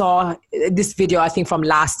 I saw this video, I think from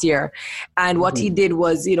last year. And what he did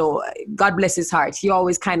was, God bless his heart, he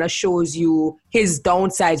always kind of shows you his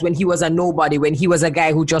downsides when he was a nobody, when he was a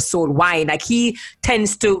guy who just sold wine. Like he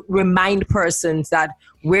tends to remind persons that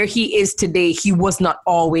where he is today, he was not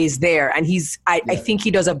always there. And I think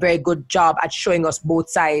he does a very good job at showing us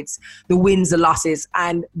both sides, the wins, the losses.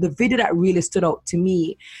 And the video that really stood out to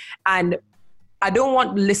me, and I don't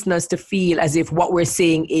want listeners to feel as if what we're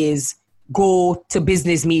saying is go to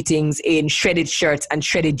business meetings in shredded shirts and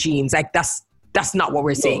shredded jeans. Like that's not what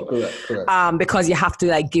we're saying. Correct. Because you have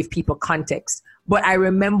to give people context. But I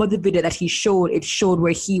remember the video that he showed. It showed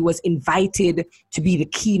where he was invited to be the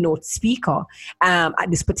keynote speaker at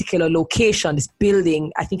this particular location, this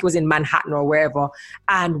building. I think it was in Manhattan or wherever.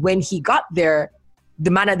 And when he got there, the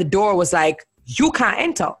man at the door was like, "You can't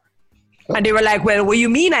enter." And they were like, "Well, what do you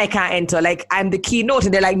mean I can't enter? Like, I'm the keynote."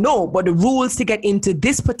 And they're like, "No, but the rules to get into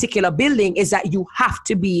this particular building is that you have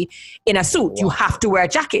to be in a suit. Wow. You have to wear a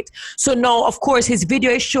jacket." So now, of course, his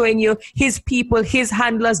video is showing you his people, his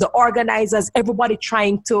handlers, the organizers, everybody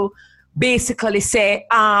trying to basically say,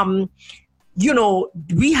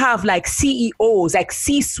 we have like CEOs, like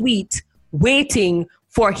C-suite waiting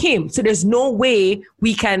for him. So there's no way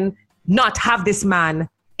we can not have this man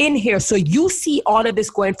in here. So you see all of this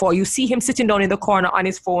going forward. You see him sitting down in the corner on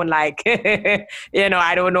his phone like, I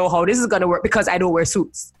don't know how this is going to work because I don't wear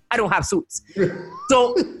suits. I don't have suits.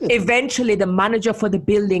 So eventually the manager for the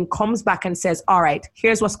building comes back and says, "All right,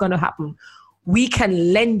 here's what's going to happen. We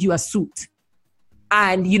can lend you a suit.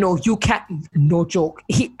 And, you can't," no joke.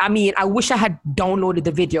 I wish I had downloaded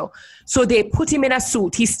the video. So they put him in a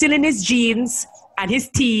suit. He's still in his jeans and his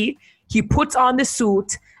tee. He puts on the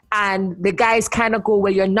suit. And the guys kind of go,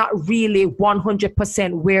 "Well, you're not really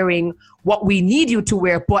 100% wearing what we need you to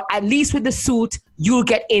wear, but at least with the suit, you'll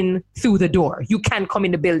get in through the door. You can come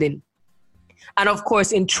in the building." And of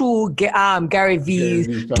course, in true Gary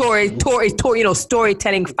Vee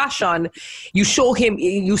storytelling fashion, you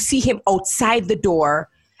see him outside the door,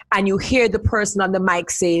 and you hear the person on the mic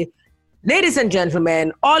say, "Ladies and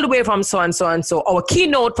gentlemen, all the way from so and so and so, our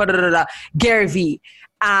keynote for Gary Vee."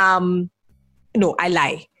 No, I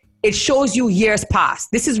lie. It shows you years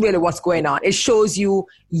past. This is really what's going on. It shows you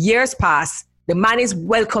years past. The man is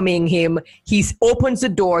welcoming him. He opens the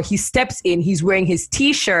door. He steps in. He's wearing his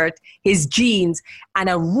T-shirt, his jeans, and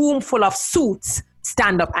a room full of suits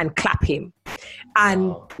stand up and clap him.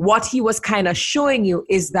 And what he was kind of showing you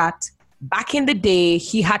is that back in the day,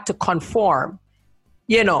 he had to conform.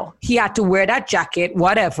 He had to wear that jacket,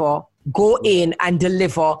 whatever, go in and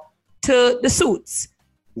deliver to the suits.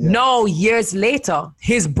 Yeah. Now, years later,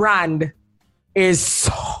 his brand is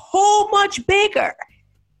so much bigger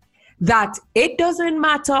that it doesn't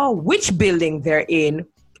matter which building they're in.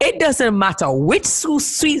 It doesn't matter which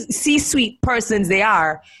C-suite persons they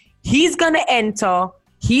are. He's going to enter.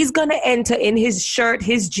 He's going to enter in his shirt,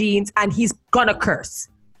 his jeans, and he's going to curse.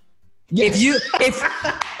 Yes. If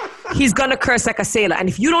he's going to curse like a sailor. And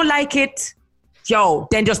if you don't like it,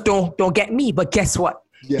 then just don't get me. But guess what?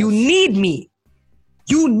 Yes. You need me.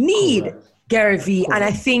 You need Gary Vee. And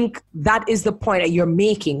I think that is the point that you're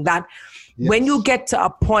making, that when you get to a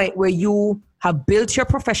point where you have built your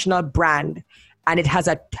professional brand and it has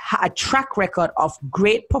a track record of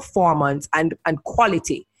great performance and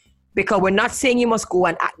quality, because we're not saying you must go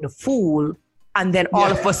and act the fool and then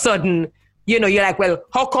all of a sudden, you're like, "Well,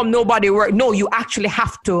 how come nobody worked?" No, you actually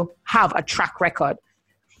have to have a track record.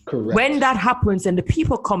 Correct. When that happens and the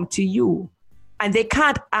people come to you, and they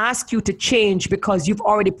can't ask you to change because you've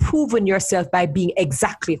already proven yourself by being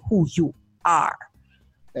exactly who you are.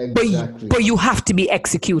 Exactly. But you have to be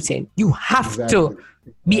executing. You have to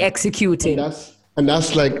be executing. And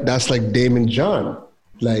that's like Damon John.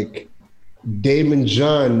 Like Damon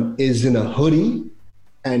John is in a hoodie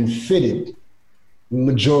and fitted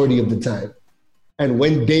majority of the time. And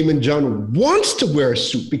when Damon John wants to wear a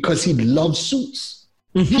suit because he loves suits,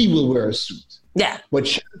 he will wear a suit. Yeah. But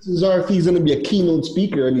chances are if he's going to be a keynote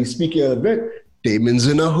speaker and he's speaking at an event, Damon's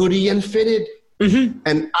in a hoodie and fitted.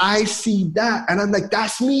 And I see that and I'm like,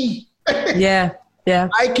 that's me. Yeah.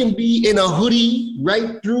 I can be in a hoodie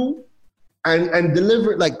right through and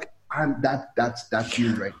deliver that's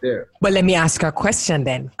you right there. But let me ask a question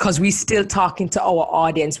then, because we're still talking to our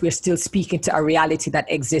audience. We're still speaking to a reality that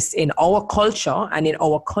exists in our culture and in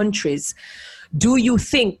our countries. Do you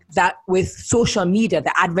think that with social media,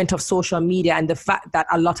 the advent of social media and the fact that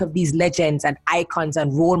a lot of these legends and icons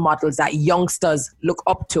and role models that youngsters look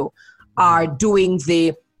up to are doing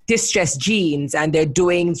the distressed jeans and they're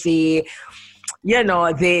doing the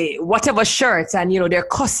whatever shirts and, they're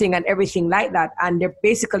cussing and everything like that. And they're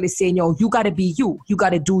basically saying, you got to be you got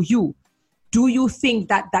to do you. Do you think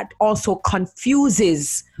that also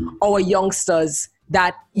confuses our youngsters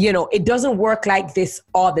that, it doesn't work like this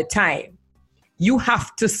all the time? You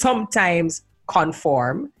have to sometimes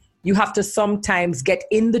conform. You have to sometimes get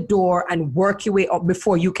in the door and work your way up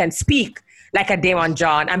before you can speak like a Damon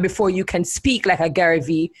John and before you can speak like a Gary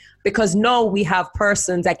Vee. Because now we have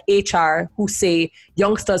persons like HR who say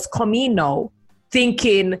youngsters come in now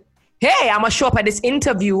thinking, hey, I'm going to show up at this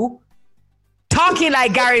interview talking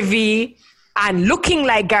like Gary Vee and looking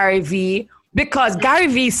like Gary Vee because Gary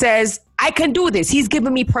Vee says, I can do this. He's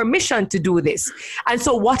given me permission to do this. And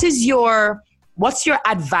so what's your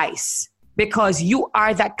advice? Because you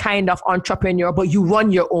are that kind of entrepreneur, but you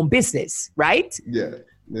run your own business, right? Yeah.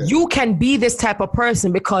 You can be this type of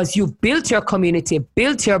person because you've built your community,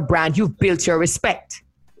 built your brand, you've built your respect.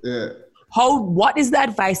 Yeah. What is the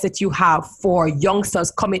advice that you have for youngsters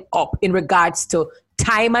coming up in regards to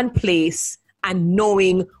time and place and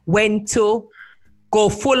knowing when to go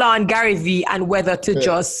full on Gary Vee and whether to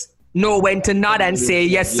just know when to nod and say,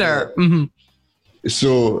 yes, sir. Mm-hmm.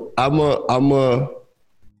 So I'm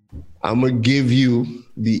a give you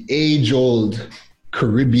the age-old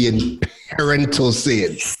Caribbean parental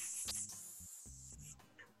saying.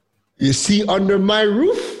 You see under my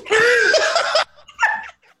roof?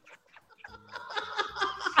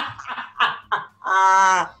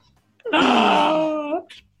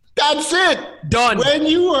 That's it. Done.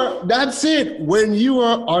 That's it. When you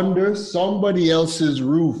are under somebody else's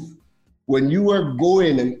roof, when you are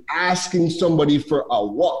going and asking somebody for a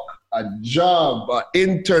work, a job, an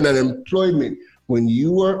intern, an employment, when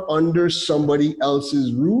you are under somebody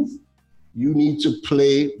else's roof, you need to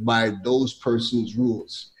play by those persons'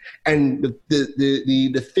 rules. And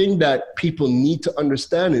the thing that people need to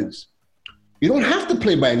understand is you don't have to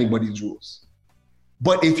play by anybody's rules.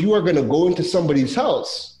 But if you are going to go into somebody's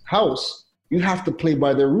house, you have to play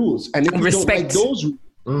by their rules. And if you don't like those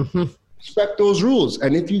rules, respect those rules.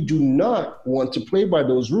 And if you do not want to play by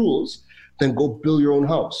those rules, then go build your own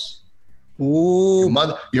house. Ooh.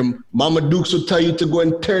 Your mama Dukes will tell you to go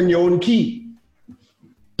and turn your own key.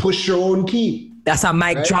 Push your own key. That's a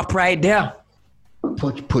mic drop right there.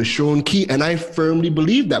 Push your own key. And I firmly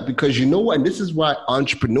believe that because you know what? And this is why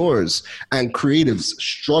entrepreneurs and creatives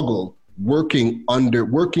struggle working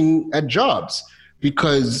at jobs.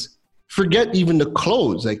 Because forget even the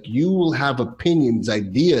clothes. Like you will have opinions,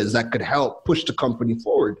 ideas that could help push the company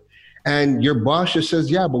forward. And your boss just says,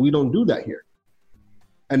 yeah, but we don't do that here.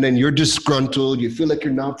 And then you're disgruntled. You feel like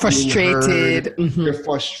you're not frustrated. Mm-hmm. You're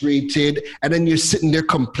frustrated. And then you're sitting there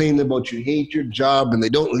complaining about you hate your job and they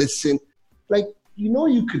don't listen. Like,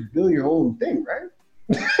 you could build your own thing, right?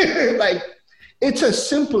 Like, it's as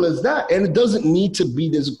simple as that. And it doesn't need to be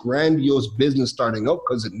this grandiose business starting out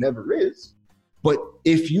because it never is. But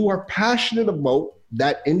if you are passionate about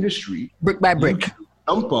that industry, brick by brick,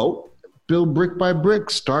 jump out, build brick by brick,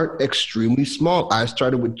 start extremely small. I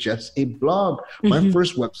started with just a blog. My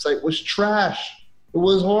first website was trash. It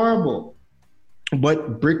was horrible.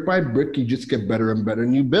 But brick by brick, you just get better and better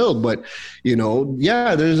and you build. But,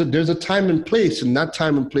 there's a time and place, and that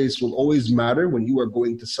time and place will always matter when you are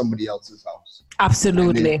going to somebody else's house.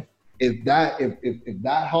 Absolutely. If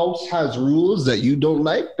that house has rules that you don't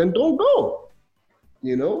like, then don't go.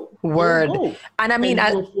 Word. Don't go. And I mean,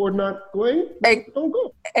 I'll afford not going. Don't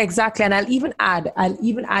go. Exactly. And I'll even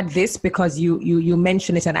add this because you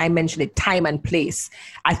mentioned it and I mentioned it, time and place.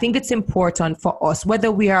 I think it's important for us,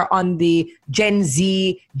 whether we are on the Gen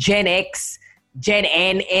Z, Gen X, Gen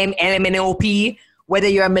N, M, LMNOP, whether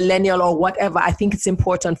you're a millennial or whatever, I think it's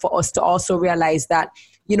important for us to also realize that,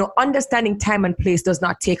 understanding time and place does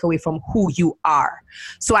not take away from who you are.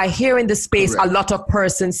 So I hear in the space a lot of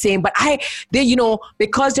persons saying, but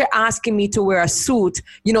because they're asking me to wear a suit,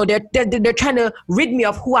 they're trying to rid me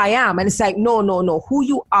of who I am. And it's like, no. Who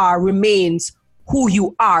you are remains who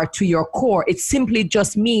you are to your core. It simply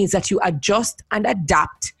just means that you adjust and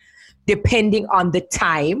adapt depending on the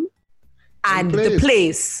time and the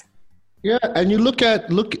place. Yeah, and you look at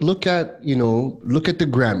the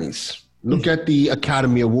Grammys, look at the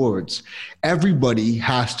Academy Awards. Everybody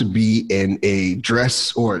has to be in a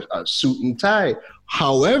dress or a suit and tie.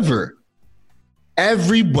 However,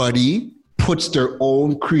 everybody puts their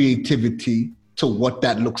own creativity to what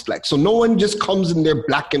that looks like. So no one just comes in their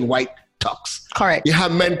black and white tux. Correct. You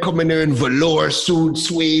have men coming there in velour suit,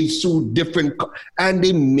 suede suit, and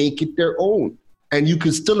they make it their own. And you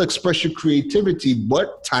can still express your creativity,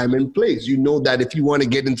 but time and place. You know that if you want to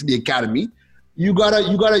get into the academy, you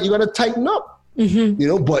gotta tighten up.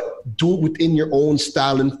 But do it within your own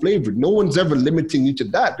style and flavor. No one's ever limiting you to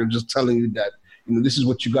that. They're just telling you that this is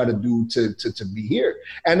what you got to do to be here.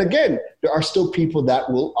 And again, there are still people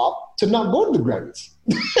that will opt to not go to the Grammys.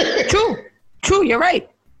 True. You're right.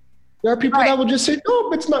 There are people that will just say,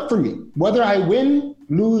 no, it's not for me. Whether I win,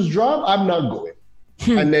 lose, draw, I'm not going.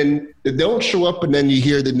 And then they don't show up, and then you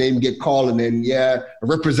hear the name get called, and then a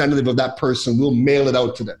representative of that person will mail it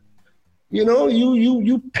out to them.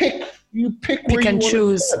 You pick where and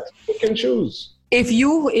choose. Pick and choose. If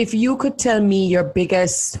you could tell me your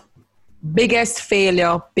biggest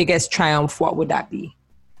failure, biggest triumph, what would that be?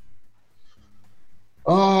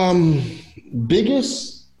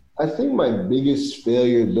 I think my biggest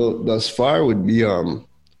failure thus far would be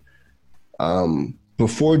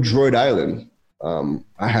before Droid Island.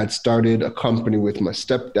 I had started a company with my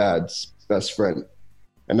stepdad's best friend,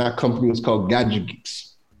 and that company was called Gadget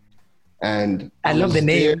Geeks. And I love the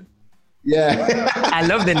name. Yeah. I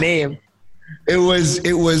love the name. I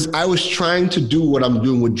was trying to do what I'm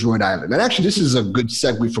doing with Droid Island. And actually, this is a good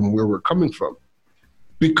segue from where we're coming from.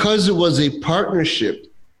 Because it was a partnership,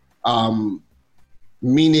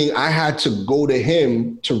 meaning I had to go to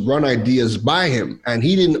him to run ideas by him. And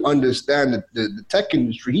he didn't understand the tech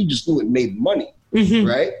industry. He just knew it made money,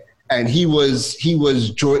 right? And he was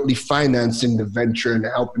jointly financing the venture and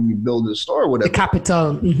helping me build the store or whatever. The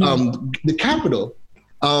capital. The capital.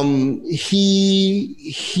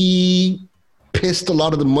 He pissed a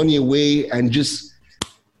lot of the money away and just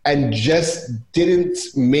didn't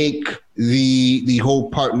make the whole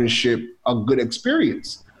partnership a good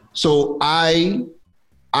experience. So I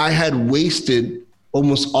had wasted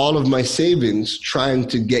almost all of my savings trying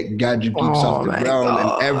to get Gadget Geeks off the ground,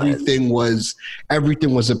 and everything was a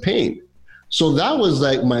pain. So that was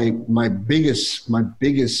like my biggest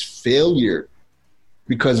failure,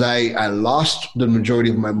 because I lost the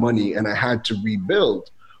majority of my money and I had to rebuild.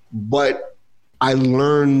 But I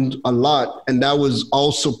learned a lot, and that was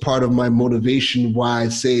also part of my motivation why I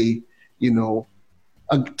say,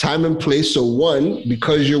 a time and place. So one,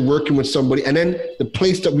 because you're working with somebody, and then the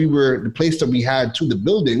place that we had to the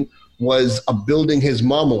building was a building his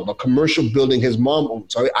mom owned, a commercial building his mom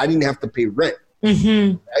owned. So I didn't have to pay rent,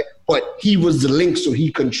 right? But he was the link, so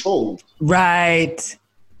he controlled. Right.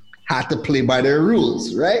 Had to play by their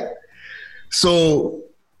rules, right? So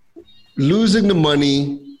losing the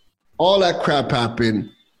money, all that crap happened,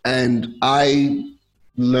 and I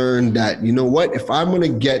learned that, if I'm going to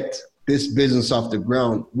get this business off the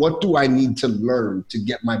ground, what do I need to learn to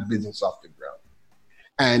get my business off the ground?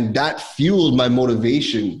 And that fueled my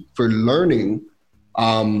motivation for learning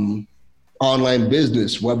online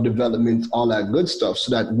business, web development, all that good stuff. So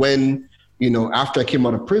that when, after I came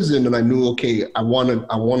out of prison and I knew, okay, I want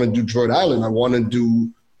to do Droid Island, I want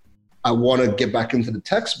to get back into the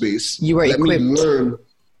tech space. You were equipped.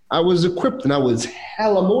 I was equipped, and I was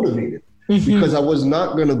hella motivated. Because I was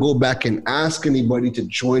not going to go back and ask anybody to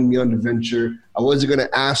join me on the venture. I wasn't going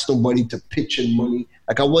to ask nobody to pitch in money.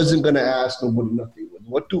 Like, I wasn't going to ask nobody nothing.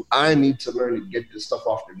 What do I need to learn to get this stuff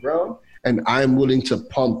off the ground? And I'm willing to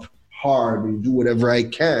pump hard and do whatever I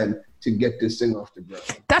can to get this thing off the ground.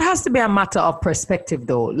 That has to be a matter of perspective,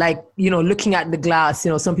 though. Like, looking at the glass,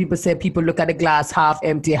 some people say people look at the glass half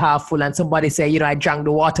empty, half full, and somebody say, I drank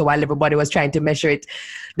the water while everybody was trying to measure it.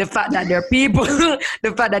 The fact that there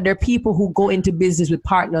are people who go into business with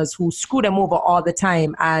partners who screw them over all the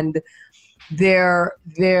time, and their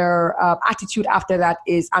attitude after that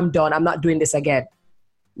is, I'm done, I'm not doing this again.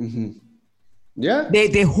 Yeah.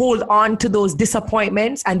 They hold on to those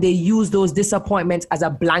disappointments, and they use those disappointments as a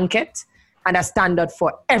blanket and a standard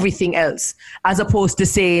for everything else, as opposed to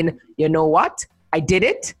saying, you know what? I did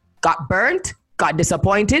it, got burnt, got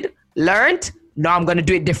disappointed, learned, now I'm going to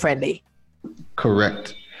do it differently.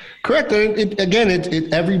 Correct. Correct.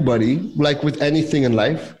 And everybody, like with anything in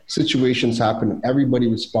life, situations happen and everybody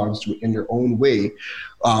responds to it in their own way,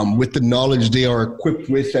 with the knowledge they are equipped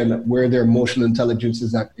with and where their emotional intelligence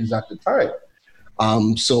is at the time.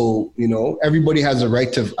 So, everybody has a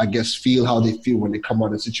right to, I guess, feel how they feel when they come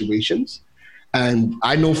out of situations. And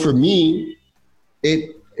I know for me,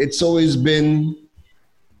 it's always been,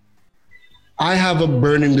 I have a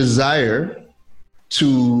burning desire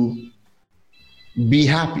to be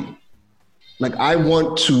happy. Like, I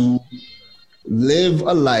want to live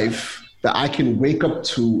a life that I can wake up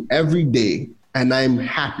to every day and I'm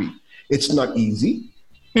happy. It's not easy.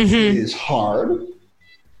 Mm-hmm. It is hard,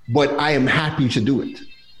 but I am happy to do it.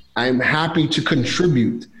 I am happy to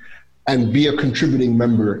contribute and be a contributing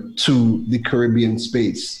member to the Caribbean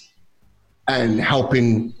space and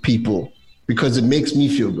helping people because it makes me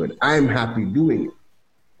feel good. I am happy doing it.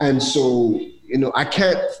 And so,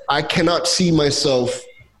 I cannot see myself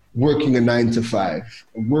working a 9-to-5,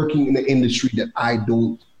 working in an industry that I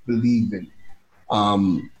don't believe in.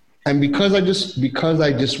 And because I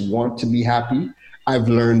just want to be happy, I've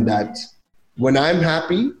learned that when I'm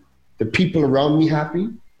happy, the people around me happy.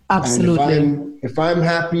 Absolutely. And if I'm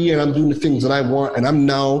happy and I'm doing the things that I want and I'm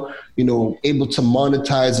now, able to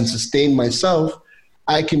monetize and sustain myself,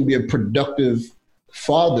 I can be a productive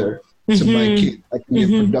father to my kid. I can be a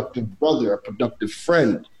productive brother, a productive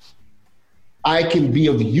friend. I can be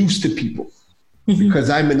of use to people because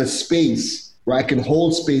I'm in a space where I can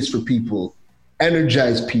hold space for people,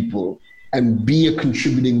 energize people, and be a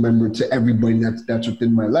contributing member to everybody that's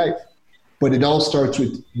within my life. But it all starts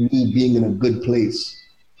with me being in a good place,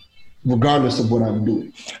 regardless of what I'm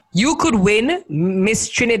doing. You could win Miss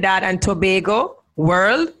Trinidad and Tobago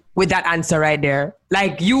World with that answer right there.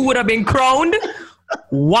 Like, you would have been crowned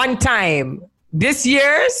one time. This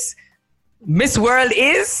year's Miss World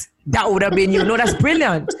that would have been you. No, that's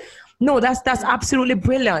brilliant. No, that's absolutely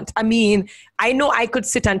brilliant. I mean, I know I could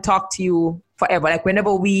sit and talk to you forever. Like,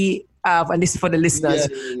 whenever we, and this is for the listeners,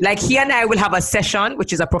 like he and I will have a session,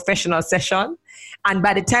 which is a professional session. And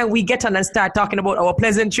by the time we get on and start talking about our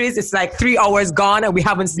pleasantries, it's like 3 hours gone and we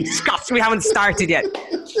haven't started yet.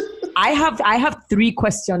 I have 3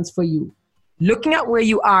 questions for you. Looking at where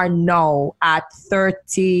you are now at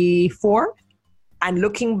 34 and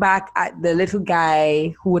looking back at the little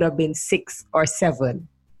guy who would have been 6 or 7,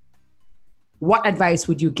 what advice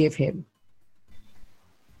would you give him?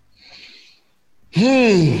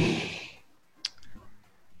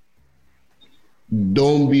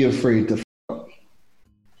 Don't be afraid to up.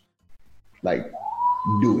 Like,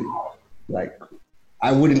 do it. Like,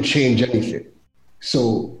 I wouldn't change anything.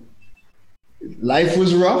 So life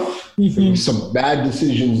was rough. There were some bad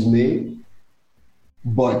decisions made,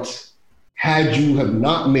 but had you have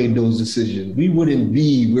not made those decisions, we wouldn't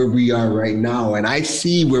be where we are right now. And I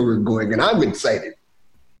see where we're going and I'm excited.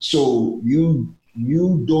 So you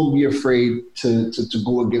don't be afraid to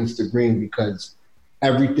go against the grain, because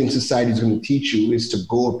everything society is going to teach you is to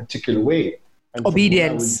go a particular way. And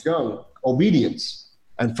obedience. Obedience.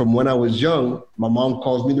 And from when I was young, my mom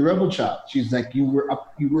calls me the rebel child. She's like, you were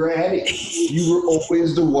ahead of it. You were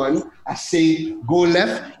always the one. I say, go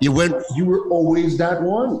left, you were always that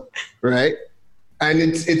one, right? And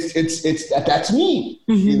it's that's me,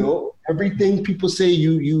 Everything people say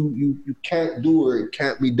you can't do or it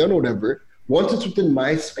can't be done or whatever. Once it's within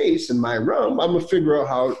my space and my realm, I'm gonna figure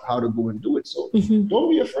out how to go and do it. So don't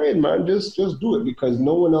be afraid, man. Just do it, because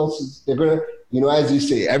no one else they're gonna, as you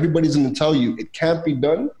say, everybody's gonna tell you it can't be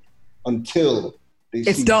done until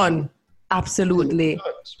it's done. Absolutely.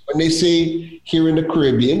 When they say here in the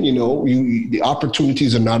Caribbean, the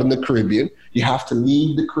opportunities are not in the Caribbean. You have to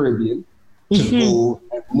leave the Caribbean to go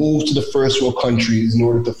and move to the first world countries in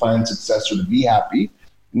order to find success or to be happy.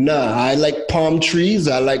 Nah, I like palm trees.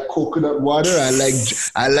 I like coconut water. I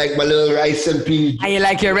like my little rice and peas. And you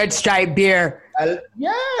like your Red Stripe beer. No,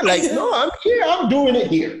 I'm here. I'm doing it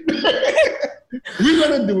here. We're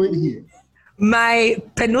going to do it here. My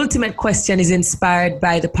penultimate question is inspired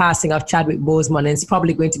by the passing of Chadwick Boseman, and it's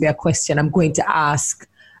probably going to be a question I'm going to ask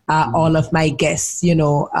all of my guests.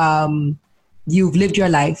 You've lived your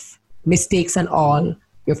life, mistakes and all,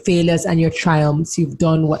 your failures and your triumphs. You've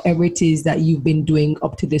done whatever it is that you've been doing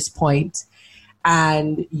up to this point,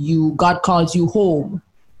 and God calls you home.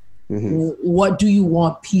 What do you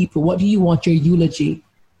want people? What do you want your eulogy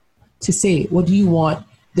to say? What do you want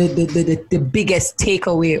the biggest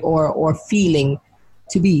takeaway or feeling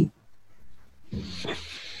to be?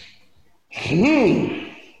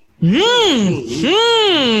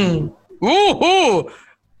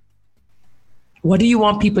 What do you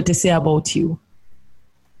want people to say about you?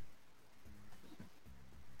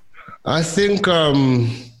 I think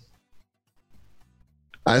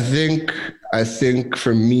I think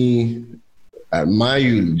for me, at my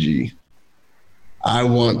eulogy, I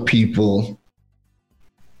want people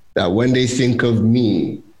that when they think of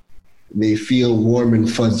me, they feel warm and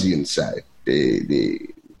fuzzy inside. They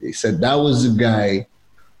said that was the guy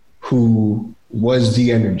who was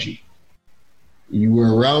the energy. You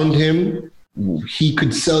were around him. He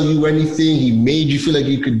could sell you anything. He made you feel like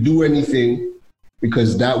you could do anything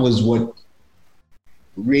because that was what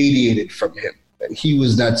radiated from him. And he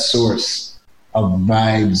was that source of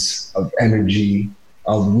vibes, of energy,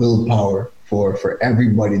 of willpower for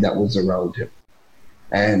everybody that was around him.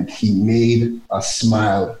 And he made us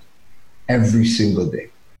smile every single day.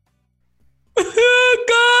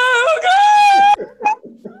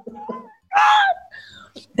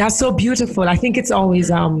 That's so beautiful. I think it's always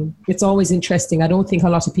interesting. I don't think a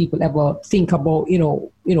lot of people ever think about,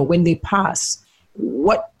 when they pass,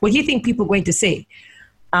 what do you think people are going to say?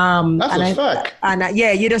 That's a fact.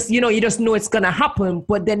 You just know it's gonna happen.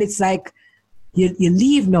 But then it's like you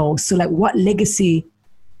leave now. So like, what legacy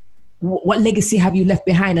have you left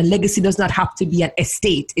behind? And legacy does not have to be an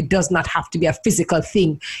estate. It does not have to be a physical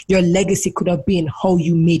thing. Your legacy could have been how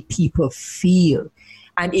you made people feel,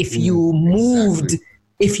 and if you moved. Exactly.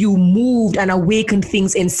 If you moved and awakened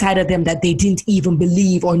things inside of them that they didn't even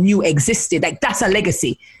believe or knew existed, like that's a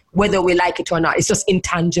legacy, whether we like it or not. It's just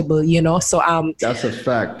intangible, So that's a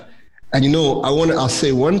fact. And I'll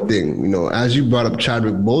say one thing. As you brought up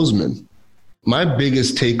Chadwick Boseman, my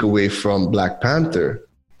biggest takeaway from Black Panther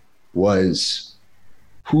was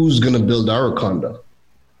who's gonna build our Wakanda?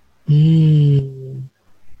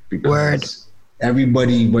 Because Word.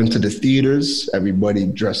 Everybody went to the theaters. Everybody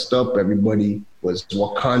dressed up. Everybody was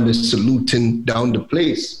Wakanda saluting down the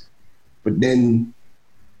place. But then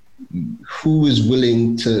who is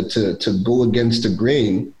willing to go against the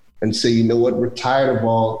grain and say, you know what, we're tired of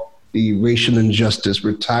all the racial injustice.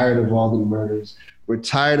 We're tired of all the murders. We're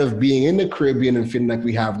tired of being in the Caribbean and feeling like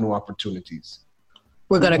we have no opportunities.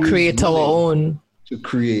 We're going to create our own. To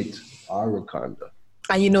create our Wakanda.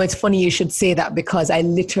 And it's funny you should say that because I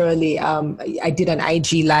literally I did an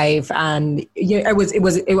IG live, and it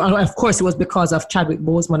was of course it was because of Chadwick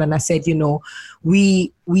Boseman, and I said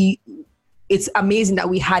it's amazing that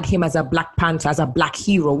we had him as a Black Panther, as a Black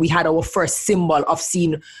hero. We had our first symbol of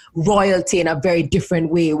seeing royalty in a very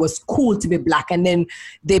different way. It was cool to be Black. And then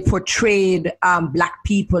they portrayed Black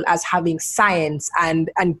people as having science and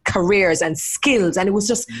careers and skills. And it was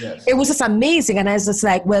just amazing. And I was just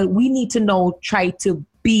like, well, we need to now try to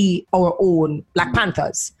be our own Black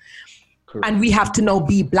Panthers. Correct. And we have to now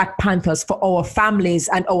be Black Panthers for our families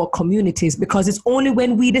and our communities, because it's only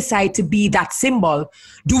when we decide to be that symbol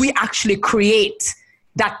do we actually create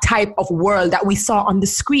that type of world that we saw on the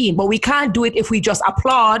screen. But we can't do it if we just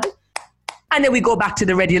applaud and then we go back to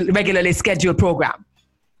the regularly scheduled program.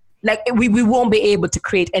 Like we won't be able to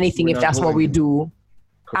create anything if that's what we do.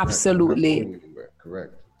 Correct. Absolutely.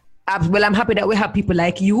 Correct. Well, I'm happy that we have people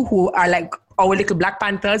like you who are like our little Black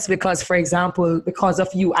Panthers, because, for example, because of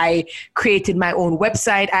you, I created my own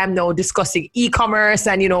website. I am now discussing e-commerce,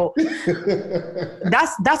 and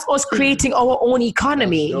that's us creating our own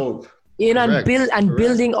economy. And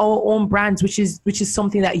building our own brands, which is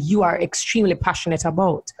something that you are extremely passionate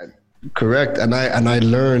about. Correct, and I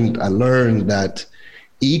learned that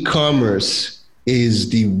e-commerce is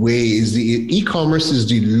the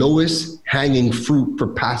lowest hanging fruit for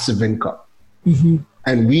passive income. Mm-hmm.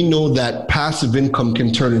 And we know that passive income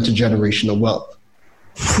can turn into generational wealth.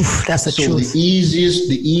 That's the truth. The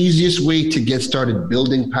easiest way to get started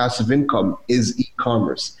building passive income is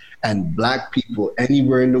e-commerce. And Black people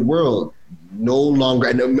anywhere in the world no longer,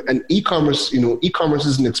 and e-commerce, e-commerce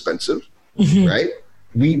isn't expensive, mm-hmm. right?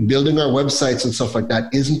 We building our websites and stuff like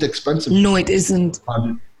that isn't expensive. No, it isn't.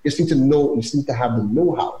 You just need to know, you just need to have the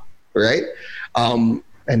know-how, right?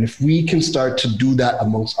 And if we can start to do that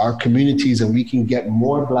amongst our communities, and we can get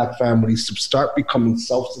more Black families to start becoming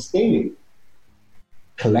self-sustaining,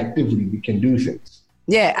 collectively we can do things.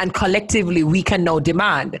 Yeah, and collectively we can now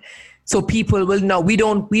demand. So people will know we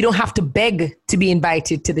don't have to beg to be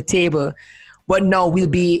invited to the table, but no, we'll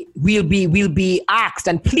be asked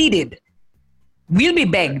and pleaded. We'll be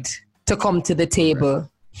begged to come to the table.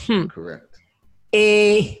 Correct.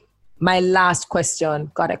 My last question.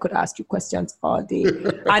 God, I could ask you questions all day.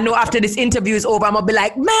 I know after this interview is over, I'm going to be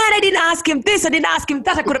like, man, I didn't ask him this. I didn't ask him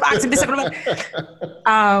that. I could have asked him this.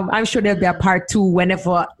 I'm sure there'll be a part 2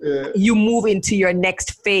 whenever you move into your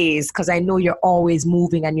next phase, because I know you're always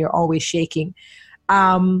moving and you're always shaking.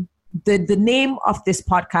 The name of this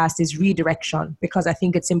podcast is Redirection, because I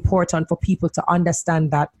think it's important for people to understand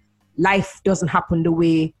that life doesn't happen the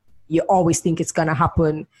way you always think it's going to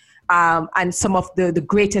happen. and some of the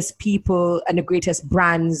greatest people and the greatest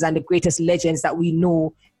brands and the greatest legends that we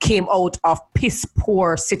know came out of piss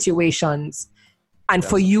poor situations. And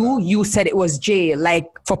for you said it was jail. Like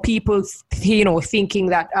for people, thinking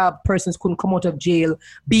that persons couldn't come out of jail,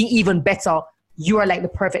 being even better, you are like the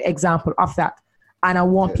perfect example of that. And I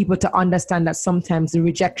want people to understand that sometimes the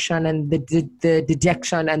rejection and the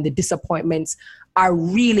dejection and the disappointments are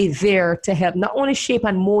really there to help not only shape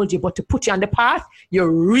and mold you, but to put you on the path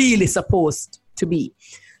you're really supposed to be.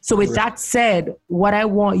 So with that said, what I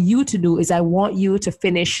want you to do is I want you to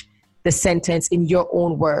finish the sentence in your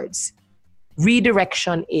own words.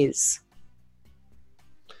 Redirection is,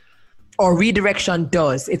 or redirection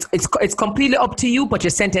does. It's completely up to you, but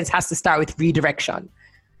your sentence has to start with redirection.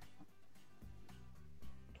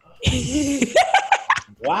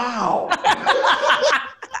 Wow.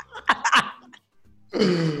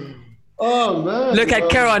 Oh man. Look at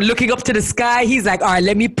Karen looking up to the sky. He's like, all right,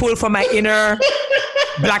 let me pull from my inner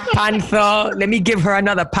Black Panther. Let me give her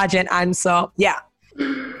another pageant answer. Yeah.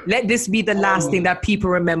 Let this be the last thing that people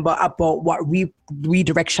remember about what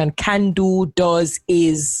redirection can do, does,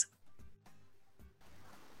 is.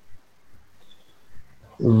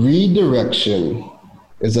 Redirection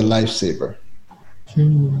is a lifesaver.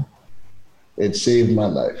 It saved my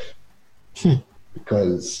life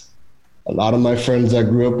because a lot of my friends I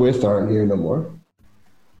grew up with aren't here no more.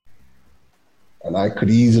 And I could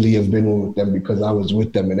easily have been with them because I was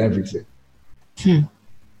with them in everything.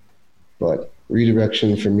 But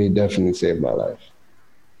redirection for me definitely saved my life.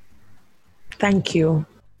 Thank you.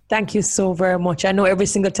 Thank you so very much. I know every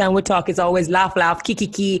single time we talk, it's always laugh, kiki,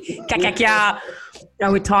 kya,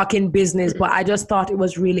 and we're talking business, but I just thought it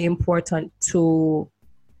was really important to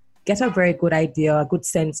get a very good idea, a good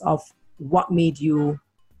sense of what made you,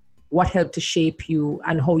 what helped to shape you,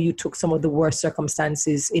 and how you took some of the worst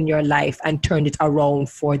circumstances in your life and turned it around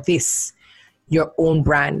for this, your own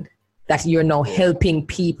brand, that you're now helping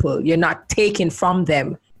people. You're not taking from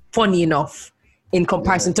them, funny enough, in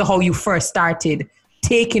comparison to how you first started,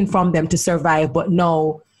 taking from them to survive, but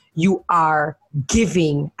now you are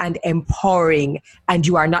giving and empowering, and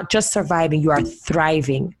you are not just surviving, you are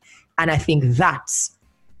thriving. And I think that's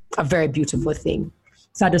a very beautiful thing.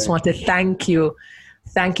 So I just want to thank you.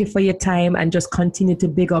 Thank you for your time, and just continue to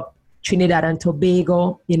big up Trinidad and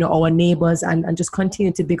Tobago, our neighbors, and just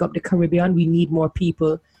continue to big up the Caribbean. We need more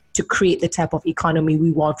people to create the type of economy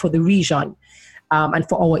we want for the region and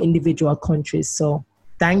for our individual countries. So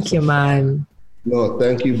thank you, man. No,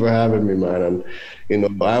 thank you for having me, man. And,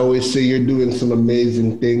 I always say you're doing some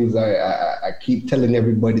amazing things. I keep telling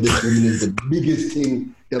everybody this woman is the biggest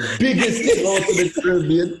thing out of the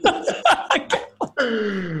Caribbean.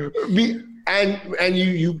 And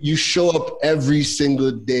you show up every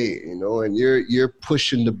single day, and you're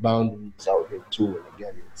pushing the boundaries out here too. And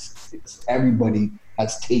again, it's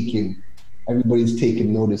everybody's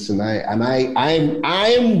taking notice, and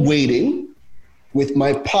I'm waiting with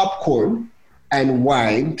my popcorn and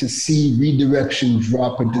wine to see redirection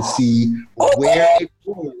drop and to see where it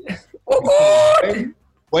goes.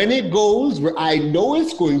 When it goes where I know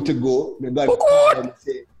it's going to go, they're gonna call and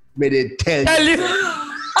say, "May they tell you."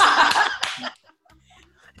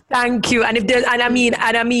 Thank you. And if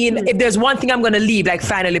there's one thing I'm gonna leave, like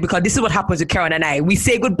finally, because this is what happens with Karen and I. We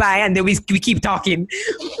say goodbye and then we keep talking.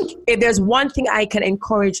 If there's one thing I can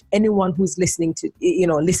encourage anyone who's listening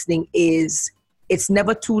is it's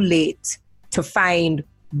never too late to find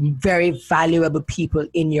very valuable people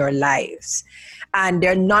in your lives. And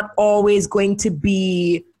they're not always going to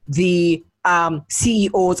be the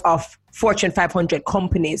CEOs of Fortune 500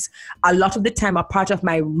 companies. A lot of the time, a part of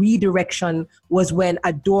my redirection was when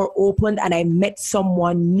a door opened and I met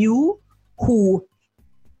someone new who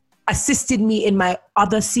assisted me in my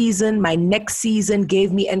other season, my next season,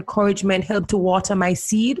 gave me encouragement, helped to water my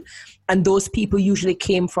seed. And those people usually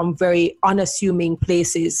came from very unassuming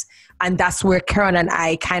places. And that's where Karen and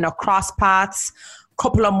I kind of crossed paths a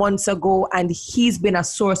couple of months ago. And he's been a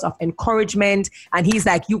source of encouragement. And he's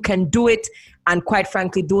like, you can do it. And quite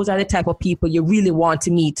frankly, those are the type of people you really want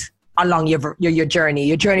to meet along your journey.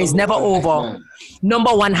 Your journey is never over.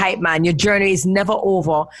 Number one hype man, your journey is never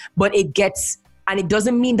over, but it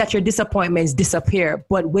doesn't mean that your disappointments disappear.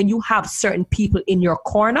 But when you have certain people in your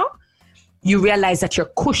corner, you realize that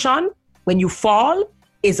your cushion, when you fall,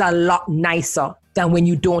 is a lot nicer than when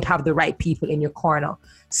you don't have the right people in your corner.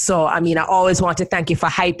 So, I always want to thank you for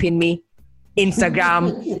hyping me.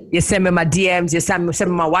 Instagram, you send me my DMs, you send me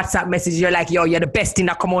my WhatsApp message. You're like, yo, you're the best thing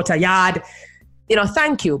that come out of yard.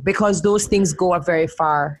 Thank you, because those things go a very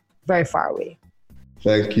far away.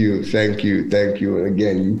 Thank you. And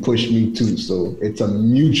again, you push me too. So it's a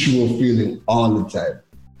mutual feeling all the time.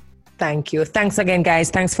 Thank you. Thanks again, guys.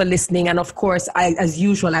 Thanks for listening. And of course, as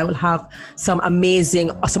usual, I will have some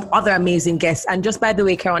other amazing guests. And just by the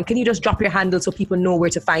way, Karen, can you just drop your handle so people know where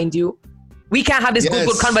to find you? We can't have this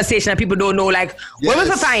Google conversation and people don't know, like, where we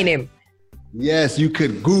can find him. Yes, you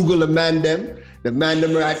could Google the man them. The man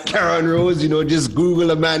them are at Karen Rose. Just Google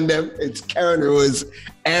the man them. It's Karen Rose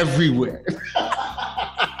everywhere.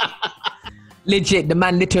 Legit, the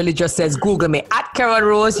man literally just says, Google me. At Karen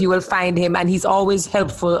Rose, you will find him, and he's always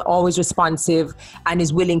helpful, always responsive, and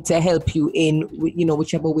is willing to help you in,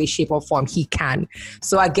 whichever way, shape, or form he can.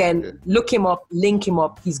 So again, look him up, link him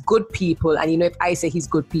up. He's good people, and if I say he's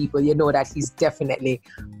good people, you know that he's definitely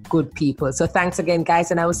good people. So thanks again,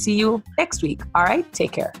 guys, and I will see you next week. All right,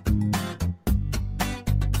 take care.